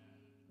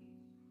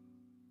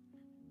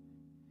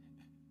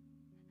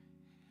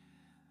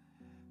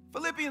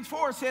 Philippians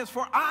 4 says,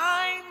 "For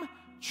I'm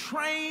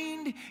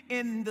trained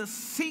in the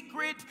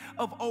secret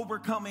of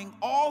overcoming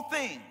all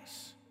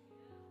things."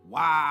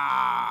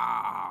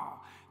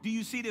 Wow. Do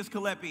you see this,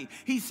 Kalepi?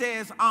 He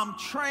says, I'm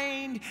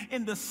trained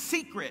in the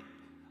secret.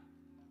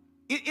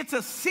 It's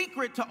a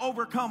secret to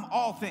overcome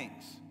all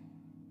things.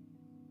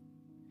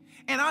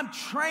 And I'm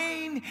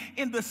trained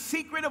in the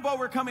secret of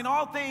overcoming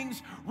all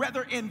things,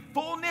 whether in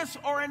fullness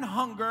or in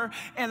hunger.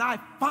 And I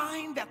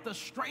find that the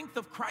strength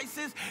of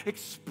Christ's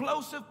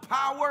explosive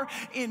power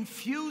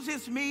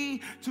infuses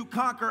me to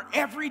conquer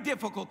every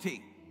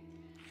difficulty.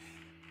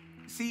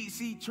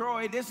 See,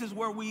 Troy, this is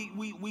where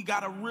we got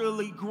to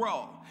really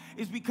grow.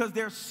 Is because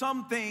there's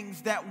some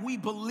things that we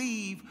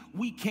believe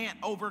we can't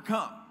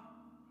overcome.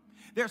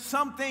 There's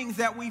some things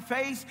that we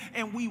face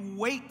and we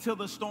wait till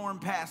the storm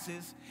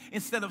passes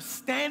instead of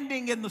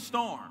standing in the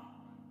storm,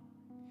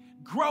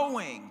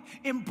 growing,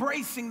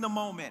 embracing the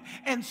moment.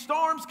 And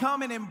storms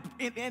come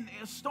and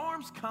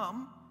storms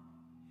come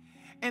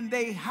and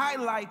they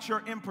highlight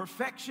your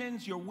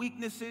imperfections, your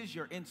weaknesses,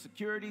 your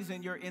insecurities,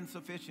 and your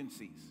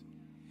insufficiencies.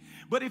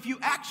 But if you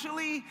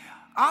actually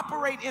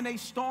operate in a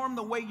storm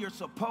the way you're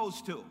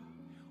supposed to,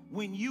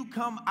 when you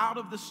come out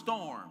of the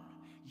storm,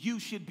 you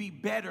should be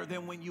better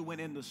than when you went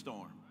in the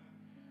storm.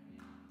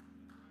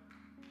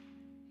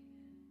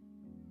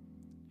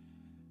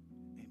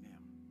 Amen.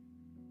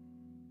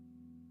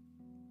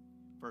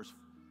 Verse,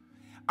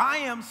 I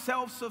am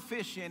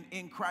self-sufficient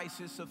in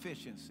Christ's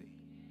sufficiency.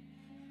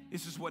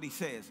 This is what he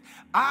says.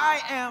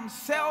 I am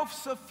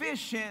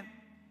self-sufficient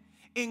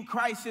in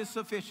Christ's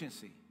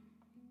sufficiency.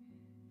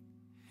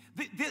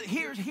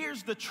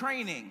 Here's the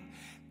training.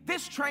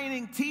 This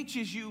training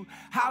teaches you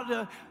how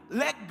to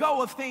let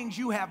go of things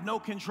you have no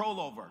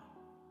control over.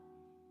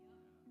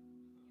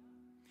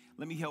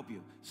 Let me help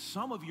you.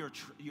 Some of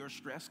your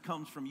stress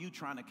comes from you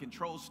trying to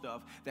control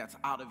stuff that's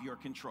out of your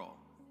control.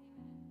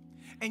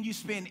 And you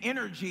spend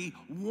energy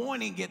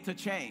wanting it to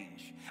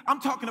change. I'm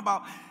talking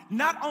about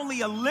not only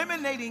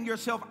eliminating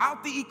yourself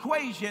out the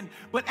equation,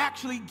 but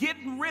actually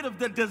getting rid of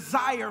the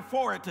desire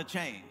for it to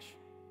change.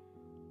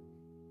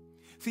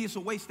 See, it's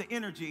a waste of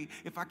energy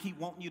if I keep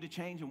wanting you to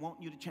change and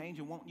wanting you to change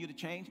and wanting you to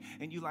change,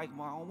 and you're like,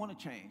 well, I don't want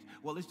to change.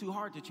 Well, it's too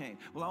hard to change.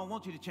 Well, I don't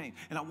want you to change,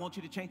 and I want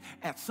you to change.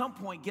 At some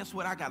point, guess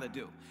what I got to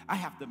do? I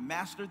have to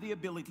master the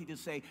ability to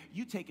say,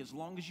 you take as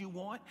long as you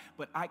want,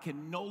 but I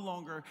can no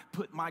longer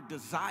put my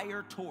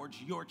desire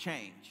towards your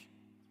change.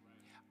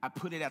 I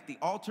put it at the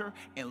altar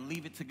and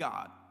leave it to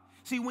God.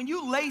 See, when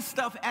you lay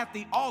stuff at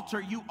the altar,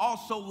 you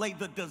also lay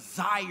the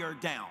desire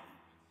down.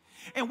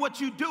 And what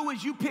you do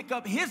is you pick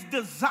up his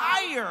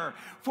desire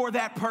for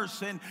that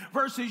person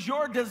versus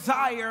your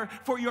desire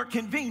for your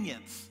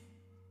convenience.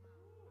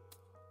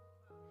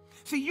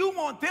 See, you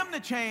want them to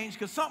change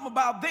because something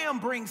about them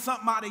brings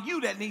something out of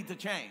you that needs to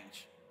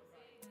change.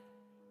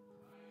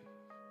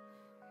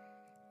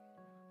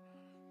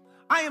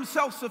 I am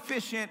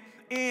self-sufficient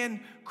in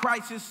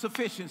Christ's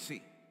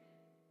sufficiency.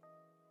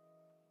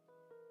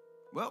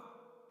 Well,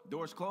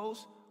 doors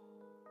closed.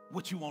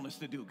 What you want us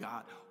to do,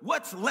 God?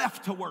 What's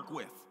left to work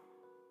with?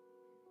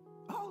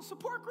 Oh,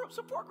 support group,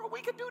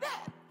 we can do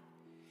that.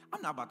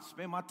 I'm not about to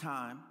spend my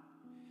time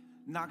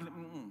knocking it.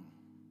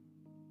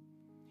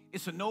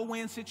 It's a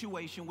no-win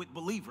situation with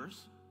believers,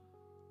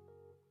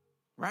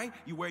 right?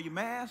 You wear your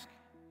mask,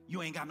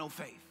 you ain't got no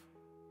faith.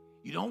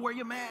 You don't wear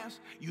your mask,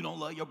 you don't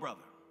love your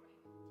brother.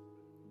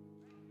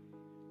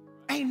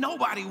 Ain't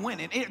nobody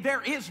winning.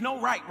 There is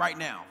no right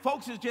now.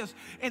 Folks is just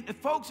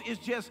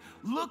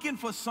looking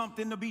for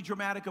something to be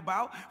dramatic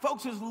about.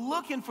 Folks is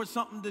looking for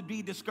something to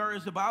be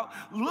discouraged about,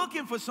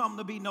 looking for something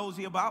to be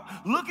nosy about,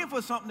 looking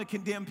for something to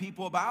condemn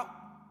people about,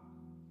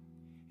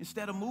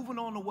 instead of moving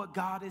on to what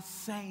God is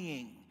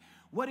saying.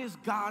 What is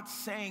God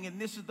saying? And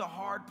this is the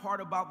hard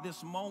part about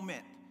this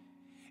moment,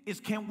 is,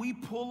 can we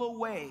pull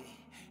away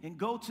and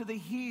go to the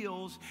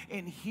hills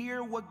and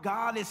hear what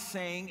God is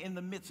saying in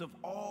the midst of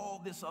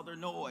all this other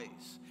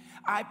noise?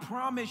 I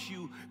promise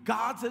you,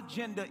 God's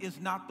agenda is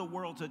not the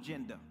world's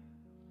agenda.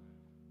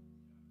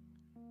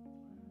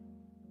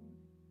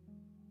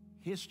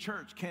 His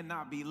church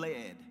cannot be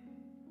led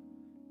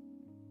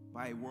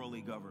by a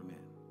worldly government.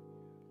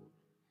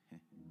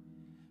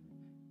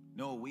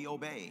 No, we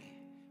obey,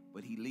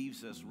 but he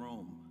leaves us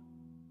room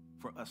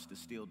for us to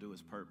still do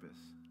his purpose.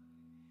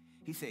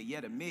 He said,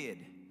 yet amid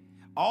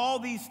all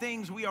these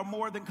things, we are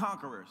more than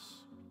conquerors.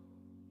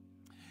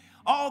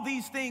 All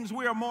these things,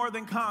 we are more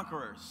than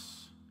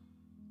conquerors.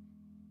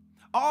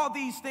 All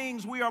these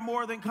things, we are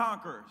more than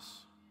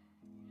conquerors.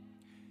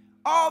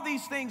 All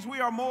these things, we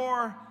are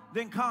more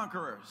than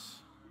conquerors.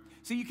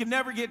 See, you can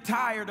never get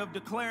tired of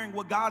declaring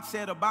what God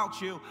said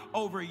about you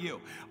over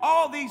you.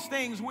 All these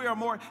things, we are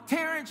more.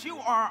 Terrence, you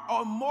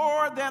are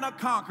more than a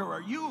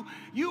conqueror. You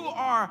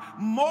are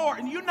more,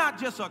 and you're not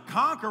just a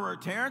conqueror,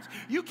 Terrence.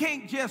 You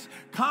can't just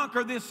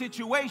conquer this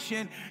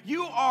situation.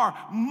 You are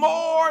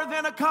more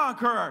than a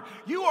conqueror.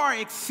 You are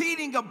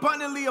exceeding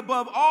abundantly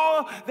above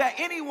all that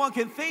anyone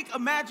can think,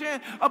 imagine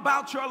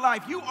about your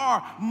life. You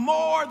are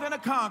more than a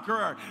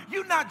conqueror.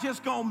 You're not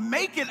just going to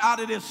make it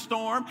out of this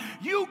storm.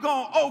 You're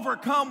going to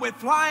overcome with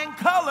flying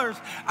colors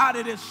out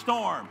of this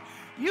storm.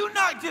 You're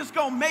not just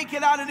going to make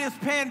it out of this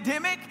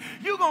pandemic.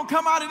 You're going to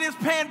come out of this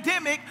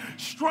pandemic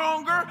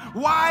stronger,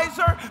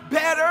 wiser,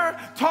 better,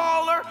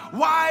 taller,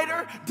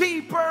 wider,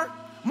 deeper,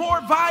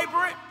 more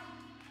vibrant,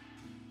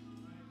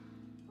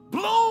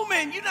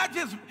 blooming.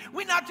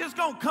 We're not just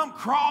going to come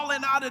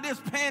crawling out of this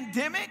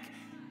pandemic.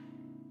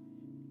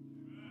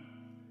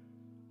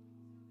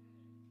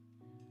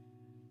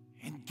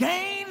 And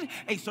gain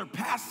a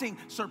surpassing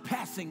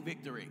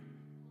victory.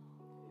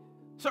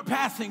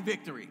 Surpassing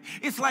victory.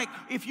 It's like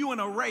if you're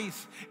in a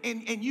race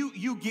and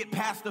you get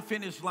past the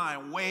finish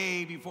line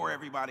way before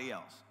everybody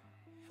else.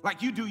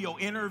 Like you do your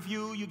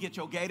interview, you get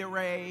your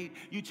Gatorade,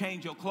 you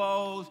change your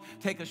clothes,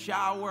 take a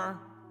shower,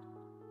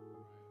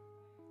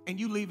 and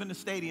you leave in the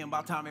stadium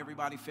by the time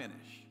everybody finish.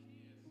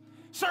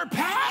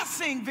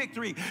 Surpassing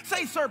victory.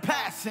 Say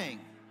surpassing.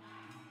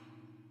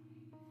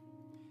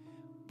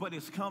 But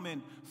it's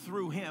coming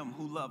through him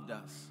who loved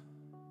us.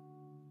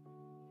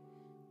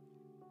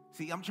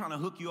 See, I'm trying to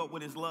hook you up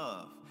with his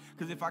love.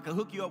 Because if I could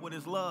hook you up with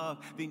his love,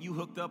 then you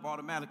hooked up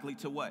automatically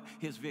to what?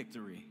 His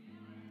victory.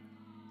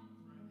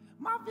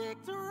 My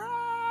victory.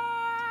 Oh.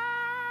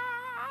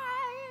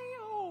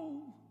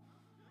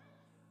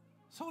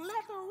 So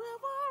let the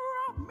river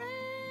of me.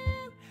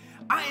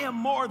 I am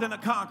more than a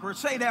conqueror.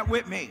 Say that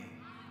with me.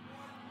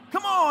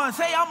 Come on,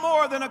 say I'm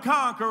more than a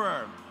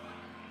conqueror.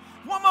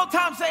 One more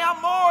time, say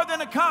I'm more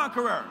than a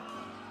conqueror.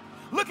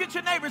 Look at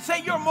your neighbor,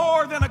 say you're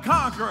more than a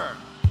conqueror.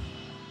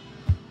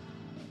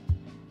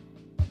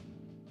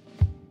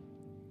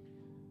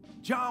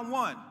 John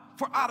 1,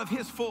 for out of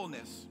his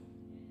fullness.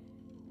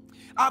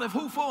 Out of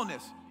who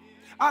fullness?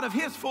 Out of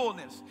his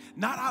fullness.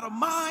 Not out of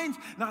mine,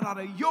 not out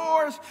of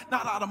yours,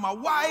 not out of my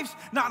wife's,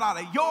 not out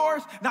of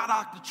yours, not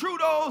out of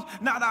Trudeau's,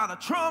 not out of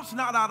Trump's,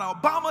 not out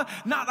of Obama,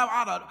 not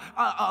out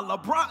of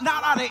LeBron,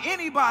 not out of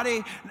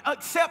anybody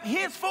except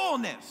his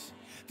fullness.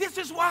 This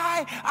is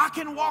why I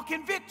can walk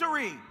in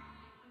victory.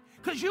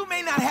 Because you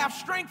may not have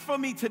strength for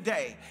me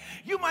today.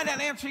 You might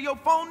not answer your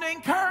phone to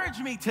encourage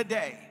me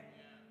today.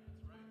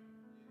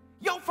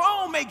 Your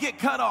phone may get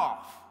cut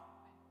off.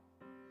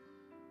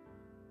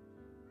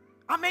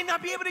 I may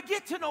not be able to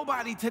get to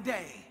nobody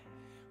today.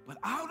 But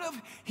out of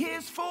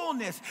his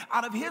fullness,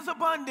 out of his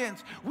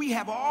abundance, we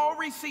have all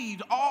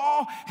received,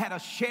 all had a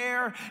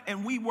share,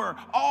 and we were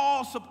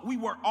all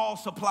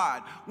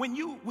supplied. When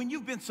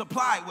you've been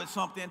supplied with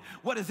something,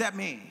 what does that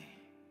mean?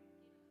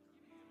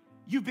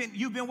 You've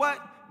been what?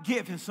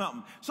 Given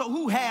something. So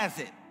who has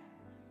it?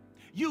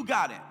 You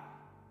got it.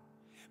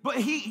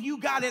 But you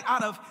got it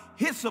out of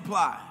his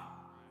supply.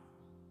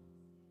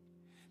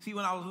 See,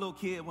 when I was a little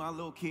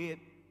kid,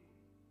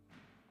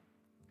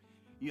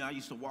 you know, I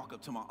used to walk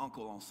up to my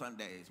uncle on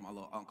Sundays, my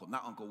little uncle,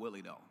 not Uncle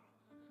Willie though,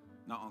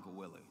 not Uncle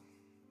Willie.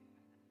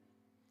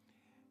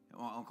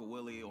 My Uncle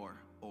Willie or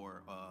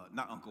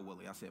not Uncle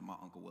Willie, I said my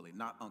Uncle Willie,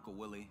 not Uncle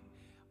Willie.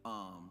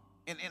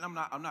 And I'm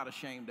not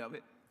ashamed of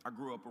it. I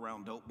grew up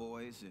around dope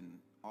boys and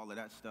all of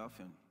that stuff.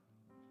 And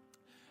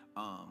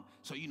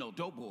so, you know,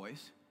 dope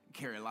boys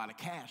carry a lot of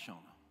cash on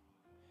them,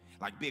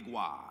 like Big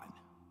Wad.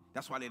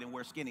 That's why they didn't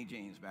wear skinny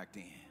jeans back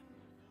then.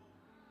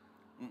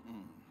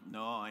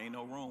 No, ain't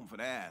no room for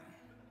that.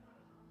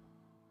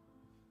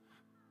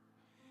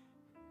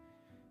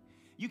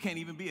 You can't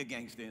even be a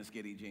gangster in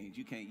skinny jeans.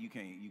 You can't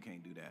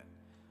do that.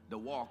 The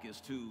walk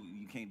is too,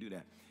 you can't do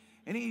that.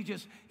 And he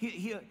just,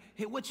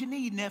 what you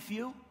need,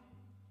 nephew?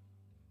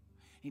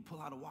 He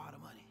pull out a wad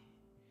of money.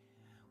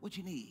 What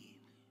you need?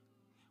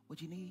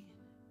 What you need?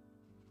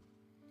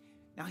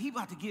 Now he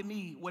about to give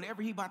me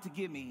whatever he about to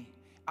give me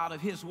out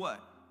of his what?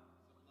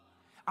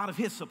 Out of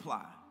his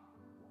supply.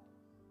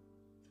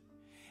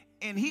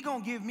 And he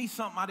gonna give me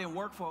something I didn't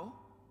work for.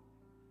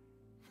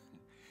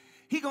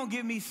 He gonna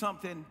give me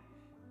something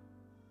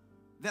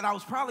that I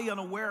was probably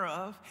unaware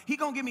of. He's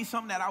going to give me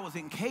something that I was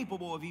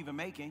incapable of even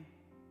making.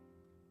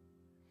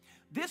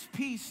 This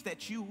peace that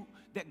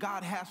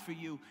God has for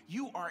you,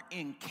 you are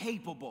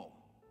incapable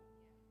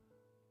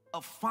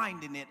of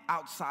finding it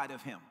outside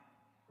of him.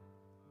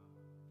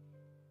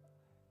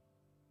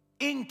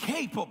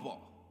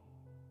 Incapable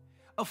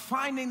of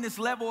finding this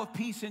level of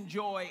peace and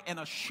joy and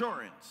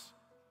assurance.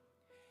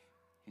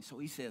 And so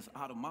he says,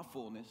 out of my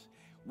fullness,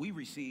 we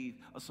receive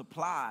a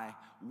supply,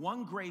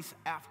 one grace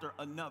after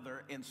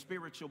another, and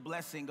spiritual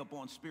blessing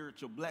upon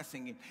spiritual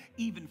blessing, and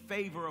even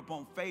favor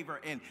upon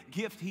favor, and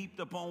gift heaped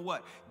upon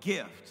what?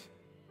 Gift.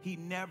 He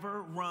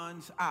never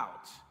runs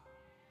out.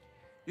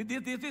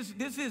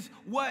 This is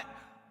what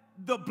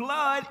the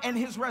blood and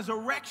his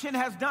resurrection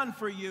has done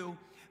for you,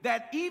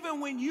 that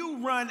even when you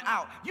run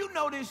out, you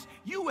notice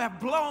you have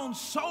blown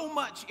so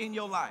much in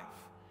your life.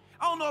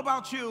 I don't know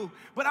about you,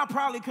 but I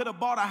probably could have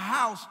bought a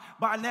house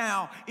by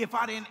now if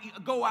I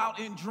didn't go out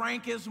and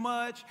drink as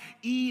much,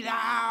 eat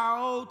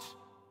out.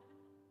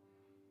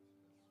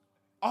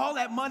 All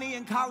that money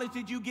in college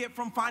that you get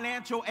from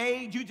financial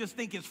aid, you just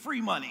think it's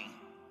free money.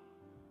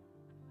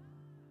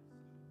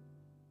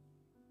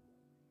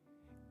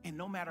 And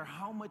no matter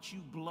how much you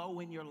blow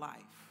in your life,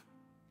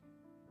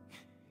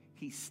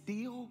 he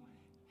still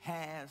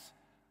has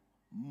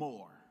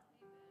more.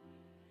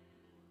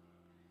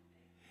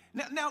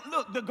 Now,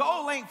 look, the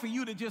goal ain't for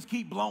you to just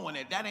keep blowing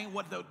it. That ain't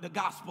what the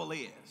gospel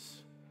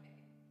is.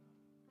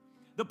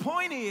 The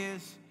point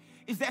is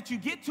that you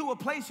get to a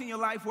place in your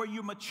life where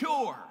you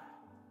mature.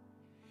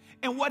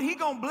 And what he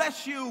gonna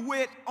bless you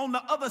with on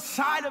the other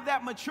side of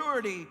that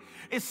maturity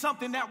is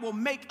something that will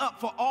make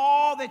up for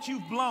all that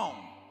you've blown.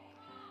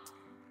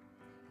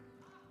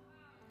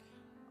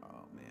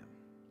 Oh, man.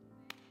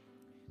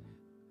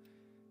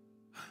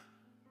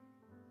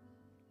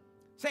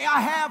 Say,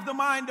 I have the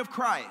mind of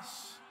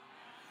Christ.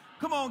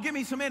 Come on, give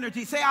me some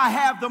energy. Say, I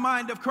have the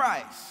mind of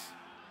Christ.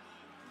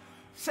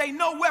 Say,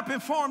 no weapon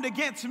formed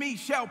against me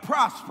shall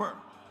prosper.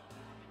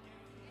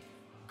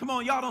 Come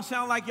on, y'all don't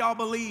sound like y'all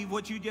believe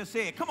what you just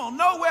said. Come on,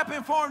 no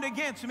weapon formed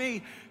against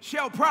me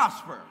shall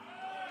prosper.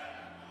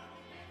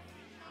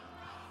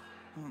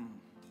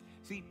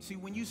 See,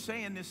 when you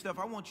saying this stuff,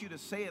 I want you to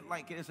say it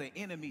like there's an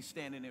enemy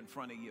standing in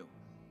front of you.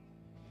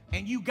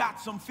 And you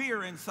got some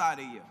fear inside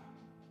of you.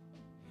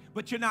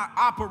 But you're not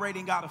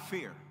operating out of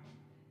fear.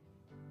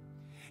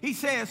 He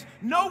says,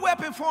 no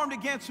weapon formed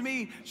against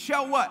me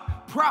shall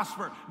what?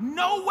 Prosper.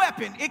 No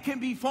weapon. It can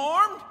be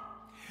formed.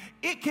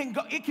 It can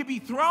be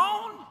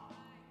thrown.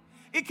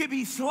 It can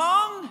be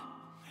slung.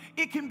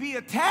 It can be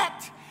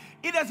attacked.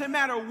 It doesn't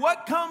matter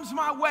what comes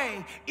my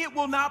way. It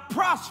will not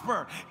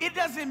prosper. It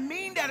doesn't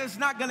mean that it's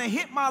not going to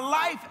hit my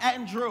life,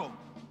 Andrew.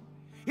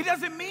 It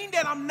doesn't mean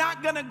that I'm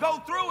not going to go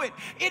through it.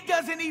 It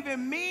doesn't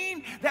even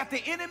mean that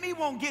the enemy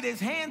won't get his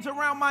hands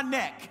around my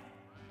neck.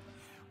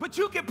 But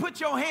you can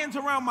put your hands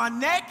around my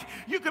neck.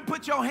 You can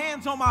put your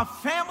hands on my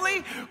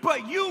family,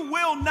 but you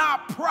will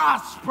not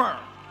prosper.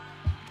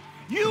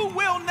 You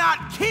will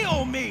not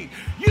kill me.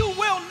 You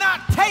will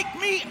not take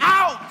me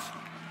out.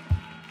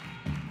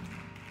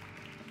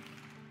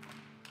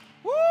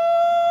 Woo!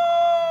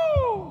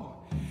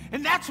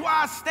 And that's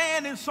why I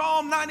stand in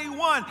Psalm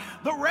 91.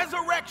 The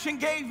resurrection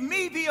gave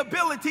me the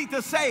ability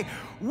to say,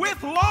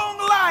 with long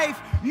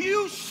life,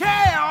 you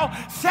shall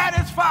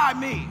satisfy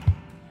me.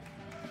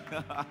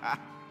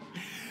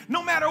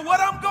 No matter what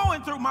I'm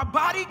going through, my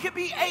body could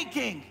be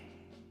aching.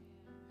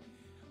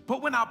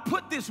 But when I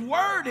put this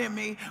word in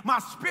me, my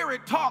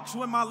spirit talks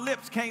when my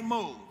lips can't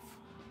move.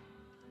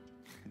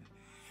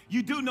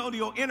 You do know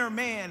your inner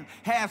man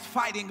has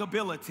fighting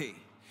ability.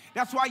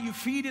 That's why you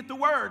feed it the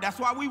word. That's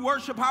why we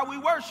worship how we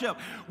worship.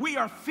 We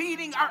are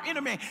feeding our inner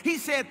man. He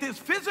said this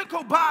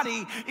physical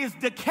body is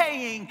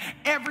decaying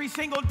every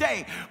single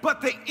day.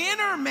 But the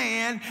inner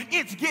man,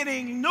 it's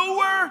getting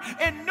newer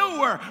and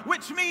newer,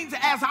 which means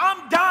as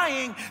I'm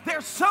dying,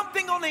 there's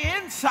something on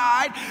the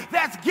inside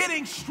that's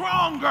getting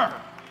stronger.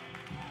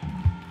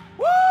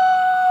 Woo!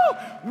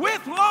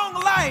 With long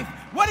life,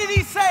 what did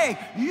he say?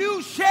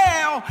 You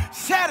shall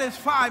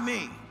satisfy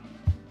me.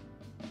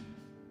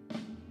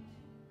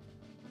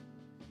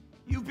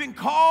 You've been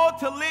called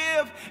to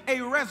live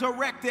a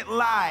resurrected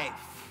life.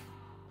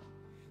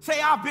 Say,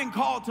 I've been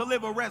called to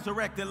live a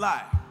resurrected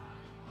life.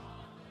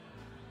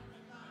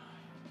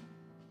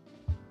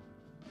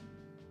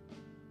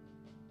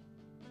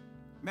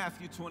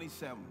 Matthew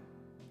 27.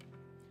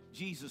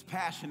 Jesus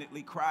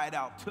passionately cried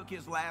out, took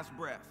his last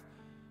breath.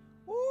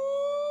 Woo!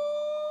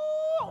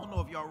 I don't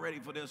know if y'all ready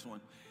for this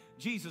one.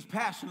 Jesus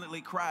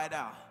passionately cried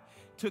out,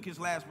 took his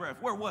last breath.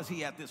 Where was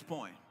he at this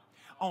point?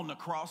 On the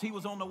cross. He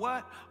was on the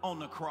what? On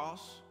the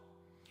cross.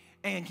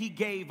 And he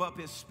gave up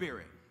his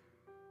spirit.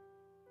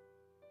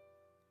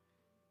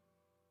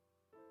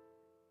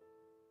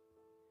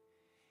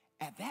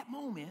 At that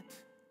moment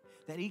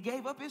that he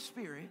gave up his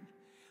spirit,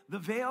 The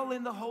veil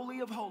in the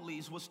Holy of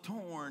Holies was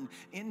torn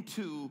in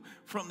two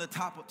from the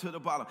top to the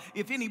bottom.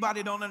 If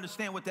anybody don't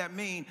understand what that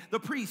means, the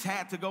priest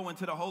had to go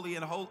into the Holy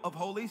of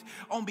Holies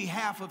on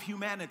behalf of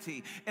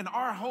humanity. And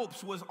our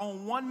hopes was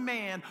on one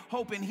man,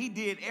 hoping he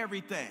did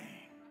everything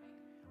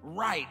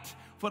right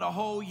for the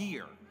whole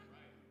year.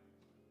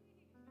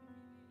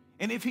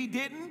 And if he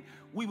didn't,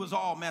 we was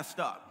all messed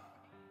up.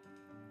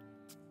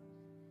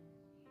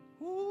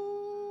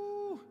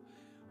 Ooh.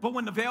 But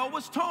when the veil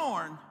was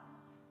torn,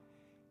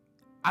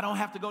 I don't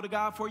have to go to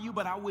God for you,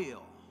 but I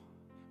will.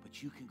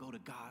 But you can go to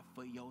God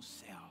for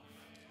yourself.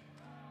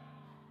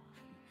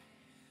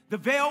 The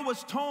veil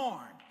was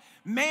torn.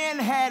 Man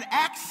had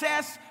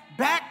access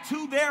back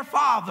to their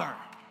Father.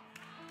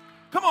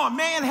 Come on,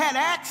 man had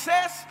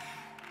access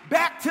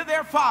back to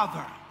their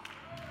Father.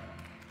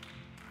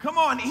 Come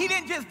on, he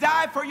didn't just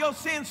die for your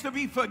sins to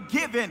be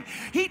forgiven.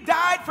 He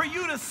died for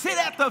you to sit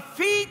at the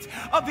feet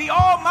of the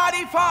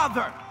Almighty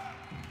Father.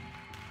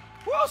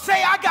 We'll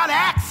say, I got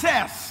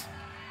access.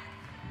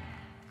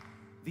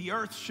 The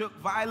earth shook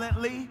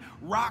violently,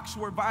 rocks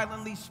were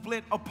violently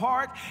split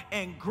apart,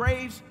 and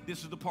graves,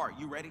 this is the part,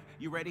 you ready?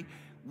 You ready?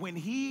 When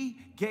he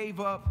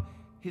gave up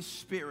his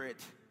spirit,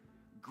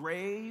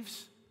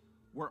 graves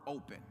were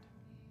opened.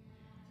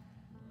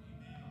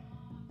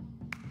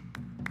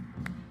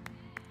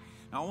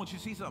 Now I want you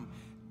to see something.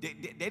 They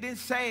didn't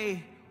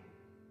say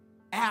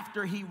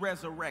after he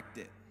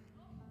resurrected.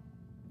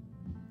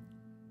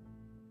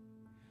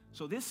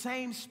 So this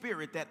same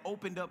spirit that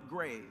opened up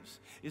graves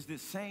is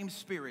this same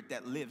spirit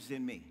that lives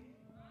in me.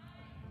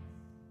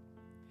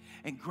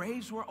 And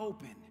graves were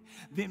opened.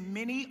 Then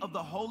many of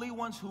the holy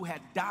ones who had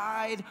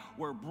died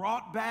were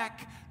brought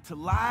back to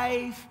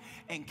life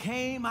and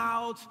came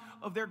out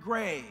of their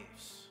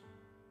graves.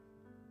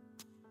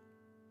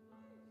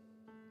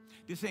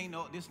 This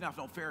not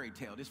no fairy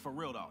tale. This for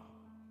real though.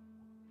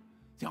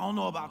 See, I don't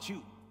know about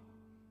you,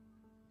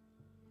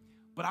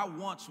 but I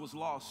once was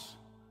lost.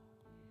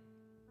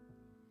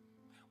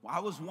 Well, I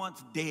was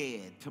once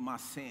dead to my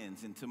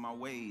sins and to my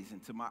ways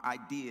and to my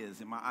ideas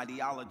and my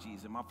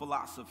ideologies and my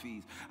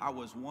philosophies. I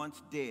was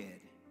once dead.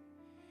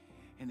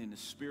 And in the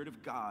Spirit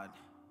of God,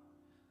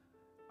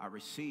 I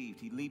received.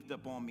 He leaped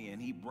up on me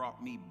and he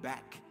brought me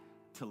back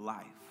to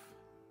life.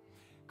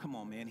 Come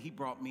on, man. He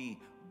brought me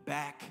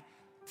back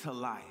to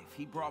life.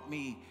 He brought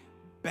me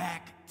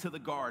back to the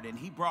garden.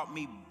 He brought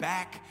me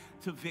back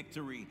to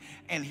victory.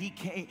 And he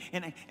came,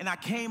 and I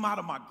came out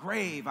of my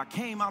grave. I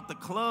came out the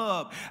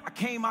club. I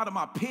came out of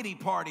my pity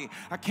party.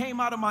 I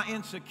came out of my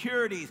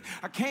insecurities.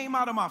 I came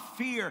out of my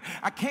fear.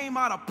 I came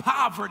out of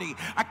poverty.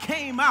 I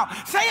came out.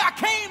 Say, I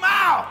came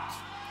out.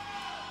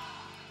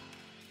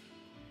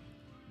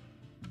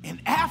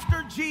 And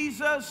after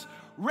Jesus'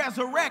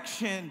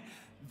 resurrection,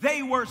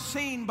 they were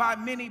seen by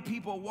many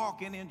people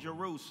walking in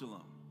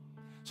Jerusalem.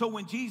 So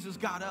when Jesus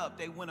got up,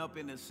 they went up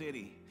in the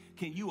city.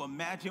 Can you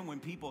imagine when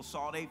people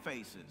saw their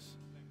faces?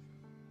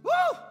 Woo!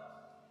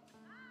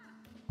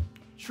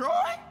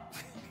 Troy?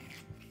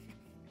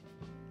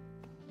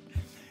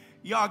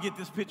 Y'all get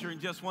this picture in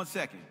just 1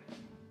 second.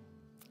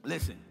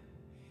 Listen.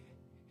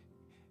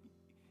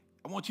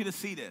 I want you to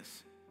see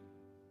this.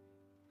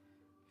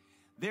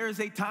 There is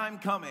a time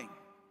coming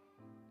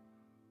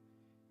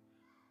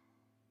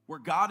where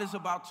God is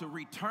about to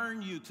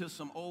return you to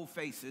some old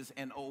faces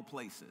and old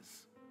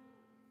places.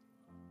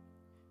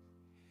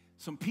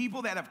 Some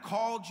people that have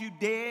called you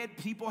dead,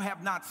 people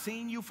have not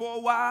seen you for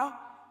a while.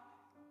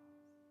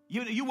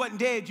 You wasn't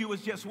dead, you was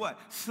just what?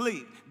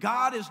 Sleep.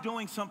 God is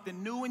doing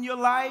something new in your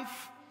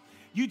life.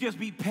 You just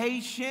be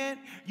patient.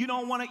 You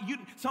don't want to,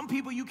 some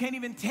people you can't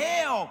even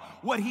tell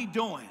what he's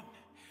doing.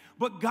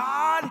 But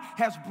God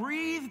has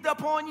breathed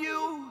upon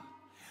you.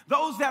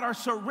 Those that are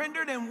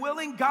surrendered and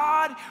willing,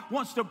 God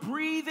wants to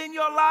breathe in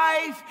your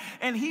life,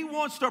 and he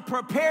wants to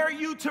prepare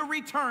you to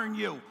return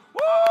you.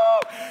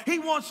 Woo! He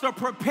wants to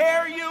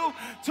prepare you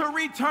to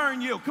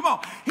return you. Come on.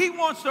 He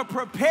wants to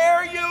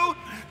prepare you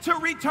to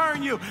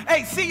return you.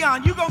 Hey,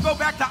 Sion, you're going to go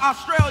back to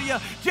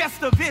Australia just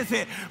to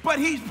visit, but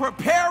he's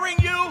preparing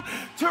you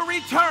to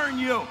return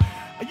you.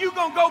 You're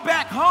going to go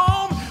back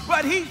home,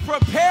 but he's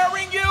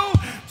preparing you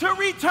to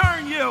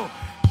return you.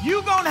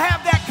 You're going to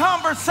have that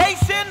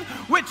conversation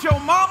with your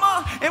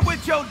mama and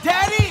with your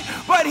daddy,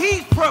 but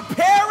he's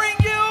preparing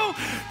you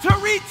to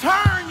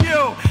return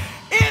you.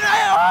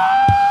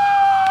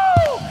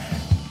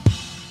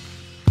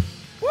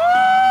 Woo!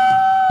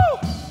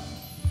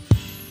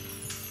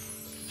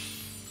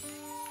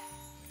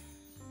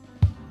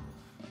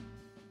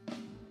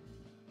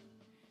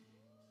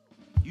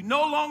 You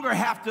no longer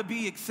have to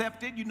be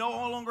accepted. You no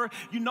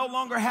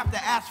longer have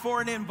to ask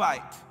for an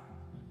invite.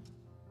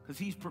 Because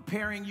he's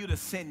preparing you to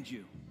send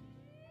you.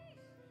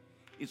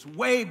 It's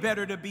way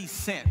better to be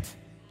sent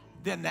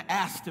than to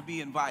ask to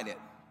be invited.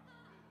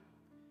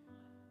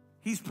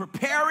 He's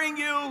preparing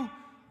you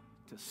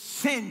to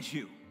send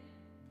you.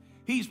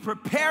 He's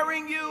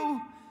preparing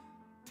you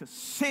to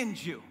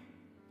send you.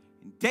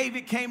 And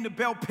David came to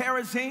Baal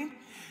Perazim,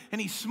 And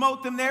he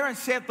smote them there and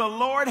said, the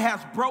Lord has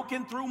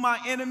broken through my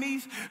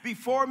enemies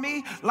before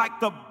me like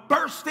the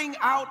bursting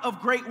out of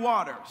great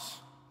waters.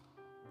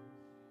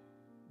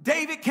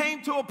 David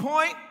came to a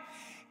point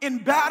in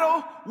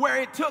battle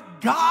where it took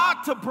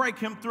God to break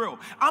him through.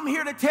 I'm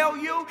here to tell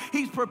you,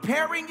 he's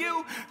preparing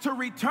you to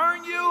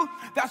return you.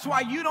 That's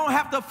why you don't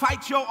have to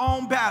fight your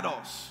own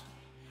battles.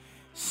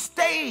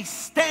 Stay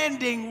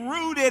standing,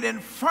 rooted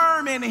and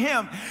firm in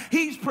him.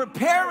 He's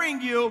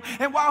preparing you,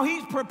 and while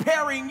he's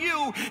preparing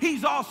you,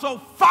 he's also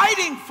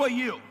fighting for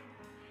you.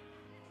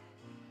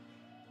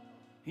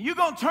 You're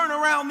going to turn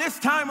around this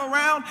time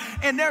around,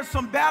 and there's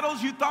some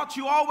battles you thought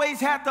you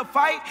always had to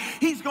fight.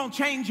 He's going to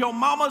change your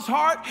mama's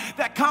heart.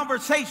 That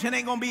conversation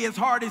ain't going to be as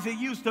hard as it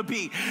used to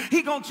be.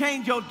 He's going to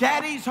change your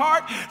daddy's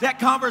heart. That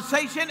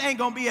conversation ain't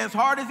going to be as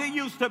hard as it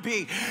used to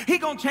be. He's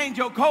going to change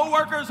your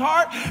co-worker's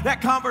heart.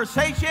 That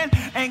conversation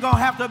ain't going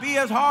to have to be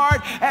as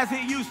hard as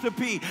it used to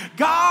be.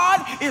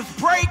 God is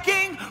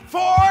breaking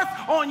forth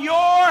on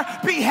your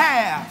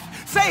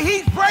behalf. Say,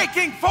 he's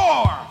breaking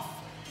forth.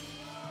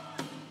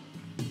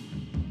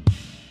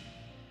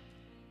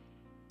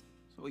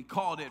 We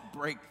called it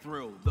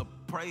breakthrough, the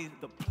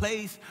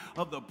place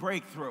of the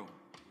breakthrough.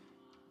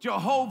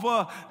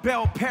 Jehovah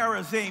Bel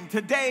Perazim.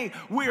 Today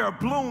we are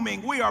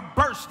blooming, we are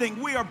bursting,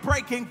 we are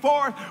breaking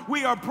forth,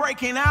 we are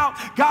breaking out.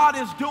 God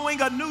is doing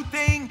a new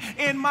thing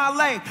in my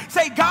life.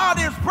 Say, God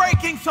is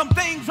breaking some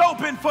things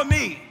open for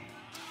me.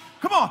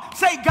 Come on,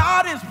 say,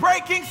 God is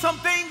breaking some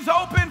things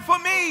open for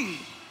me.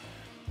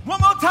 One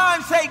more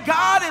time, say,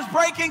 God is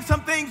breaking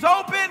some things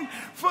open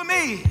for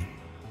me.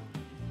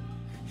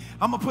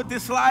 I'm going to put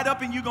this slide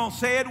up and you're going to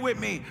say it with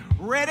me.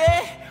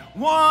 Ready?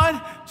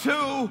 1,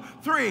 2,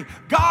 3.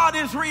 God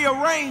is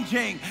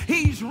rearranging.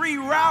 He's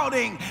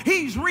rerouting.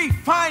 He's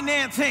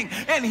refinancing.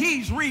 And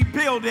he's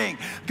rebuilding.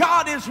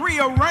 God is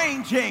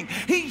rearranging.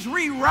 He's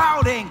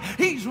rerouting.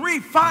 He's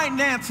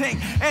refinancing.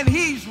 And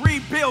he's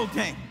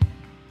rebuilding.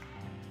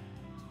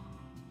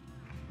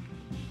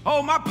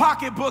 Oh, my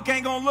pocketbook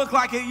ain't going to look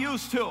like it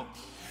used to.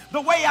 The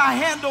way I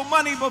handled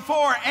money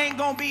before ain't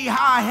going to be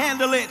how I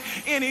handle it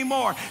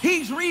anymore.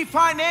 He's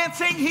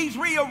refinancing. He's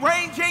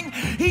rearranging.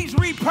 He's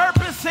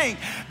repurposing.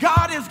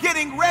 God is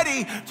getting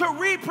ready to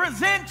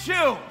represent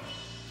you.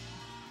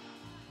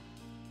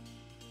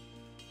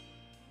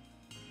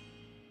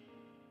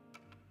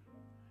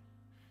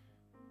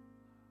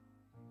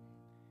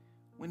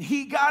 When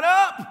he got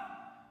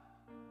up,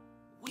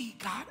 we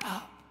got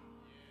up.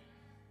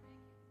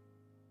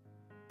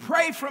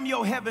 Pray from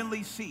your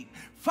heavenly seat.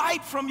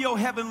 Fight from your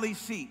heavenly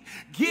seat.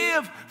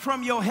 Give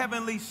from your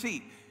heavenly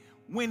seat.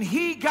 When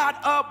he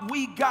got up,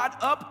 we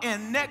got up,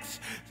 and next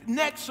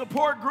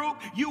support group,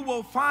 you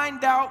will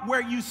find out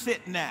where you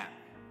sitting at.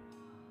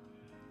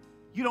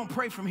 You don't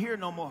pray from here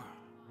no more.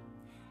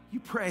 You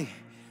pray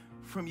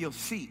from your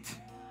seat.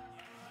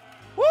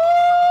 Woo!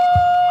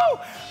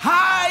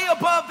 High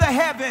above the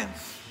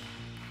heavens.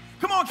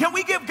 Come on, can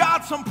we give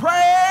God some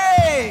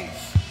praise?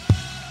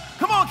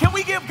 Come on, can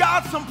we give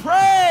God some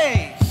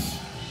praise?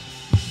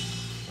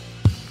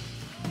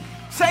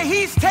 Say,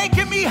 he's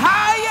taking me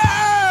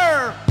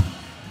higher.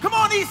 Come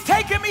on, he's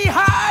taking me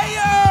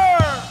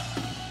higher.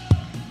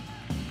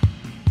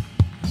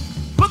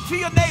 Look to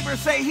your neighbor,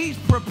 say, he's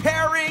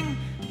preparing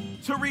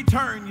to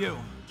return you.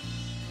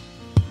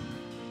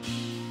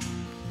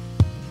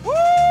 Woo!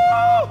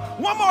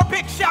 One more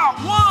big shout.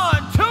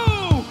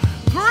 1, 2,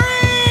 3.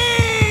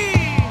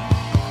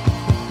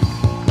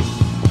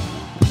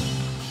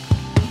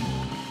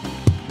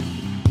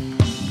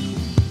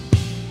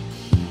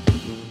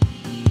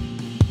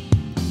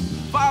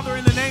 Father,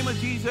 in the name of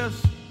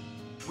Jesus,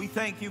 we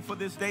thank you for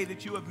this day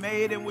that you have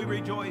made, and we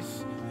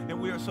rejoice, and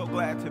we are so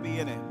glad to be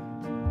in it.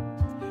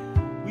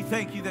 We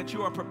thank you that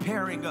you are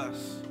preparing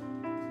us.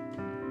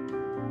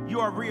 You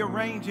are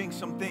rearranging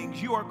some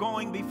things. You are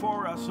going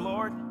before us,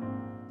 Lord.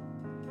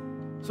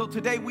 So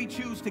today we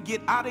choose to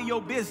get out of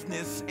your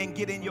business and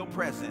get in your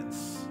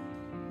presence.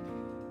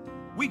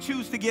 We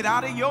choose to get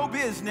out of your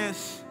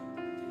business,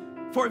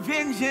 for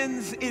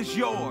vengeance is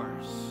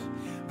yours.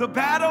 The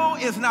battle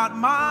is not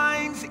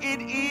mine,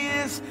 it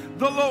is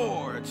the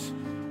Lord's.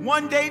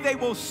 One day they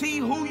will see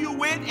who you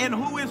with and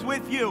who is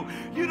with you.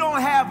 You don't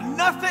have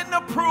nothing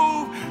to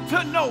prove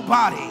to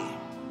nobody.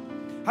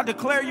 I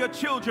declare your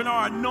children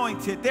are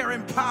anointed. They're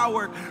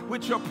empowered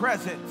with your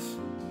presence.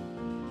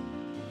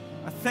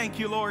 I thank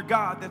you, Lord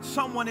God, that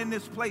someone in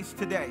this place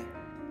today,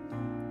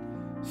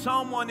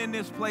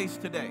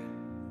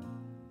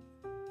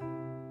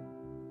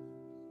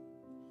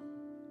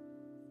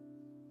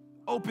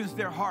 opens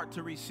their heart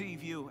to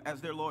receive you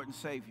as their Lord and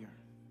Savior.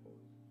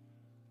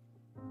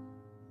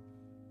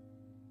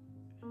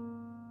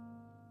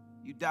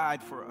 You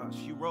died for us.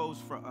 You rose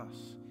for us.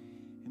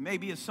 And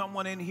maybe it's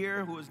someone in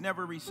here who has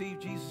never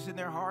received Jesus in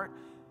their heart.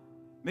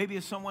 Maybe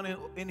it's someone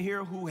in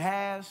here who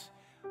has,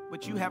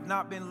 but you have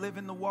not been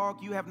living the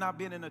walk. You have not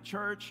been in a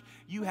church.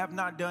 You have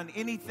not done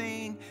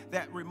anything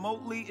that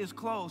remotely is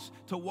close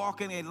to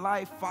walking a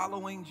life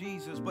following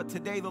Jesus. But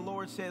today the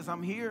Lord says,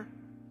 I'm here.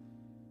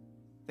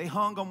 They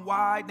hung him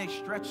wide, they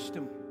stretched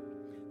him.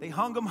 They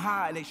hung him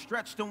high. They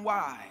stretched him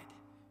wide.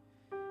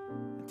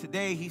 And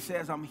today he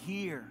says, I'm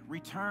here.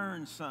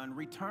 Return, son.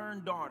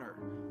 Return, daughter.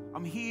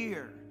 I'm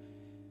here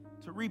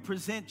to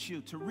represent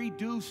you, to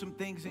redo some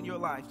things in your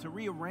life, to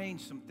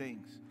rearrange some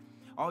things.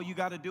 All you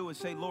got to do is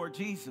say, Lord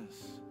Jesus,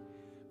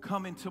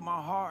 come into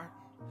my heart.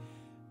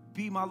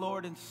 Be my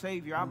Lord and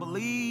Savior. I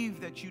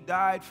believe that you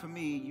died for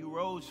me. You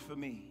rose for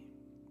me.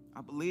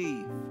 I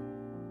believe.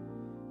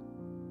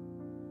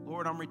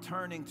 Lord, I'm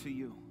returning to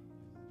you.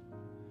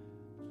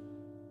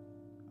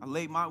 I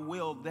lay my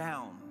will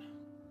down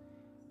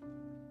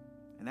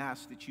and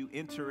ask that you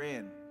enter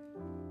in.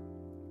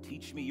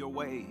 Teach me your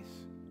ways.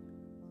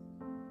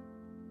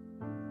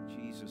 In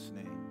Jesus'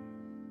 name.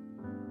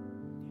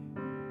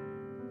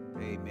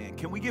 Amen.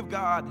 Can we give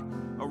God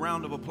a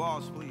round of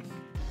applause, please?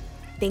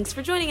 Thanks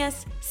for joining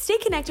us. Stay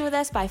connected with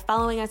us by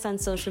following us on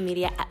social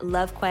media at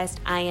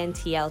LoveQuest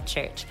INTL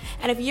Church.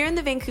 And if you're in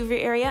the Vancouver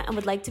area and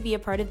would like to be a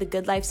part of the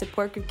Good Life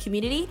Support Group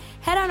community,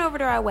 head on over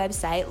to our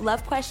website,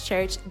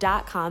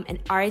 lovequestchurch.com,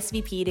 and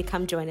RSVP to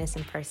come join us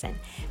in person.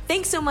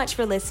 Thanks so much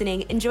for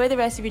listening. Enjoy the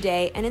rest of your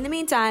day. And in the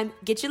meantime,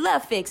 get your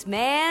love fix,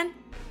 man.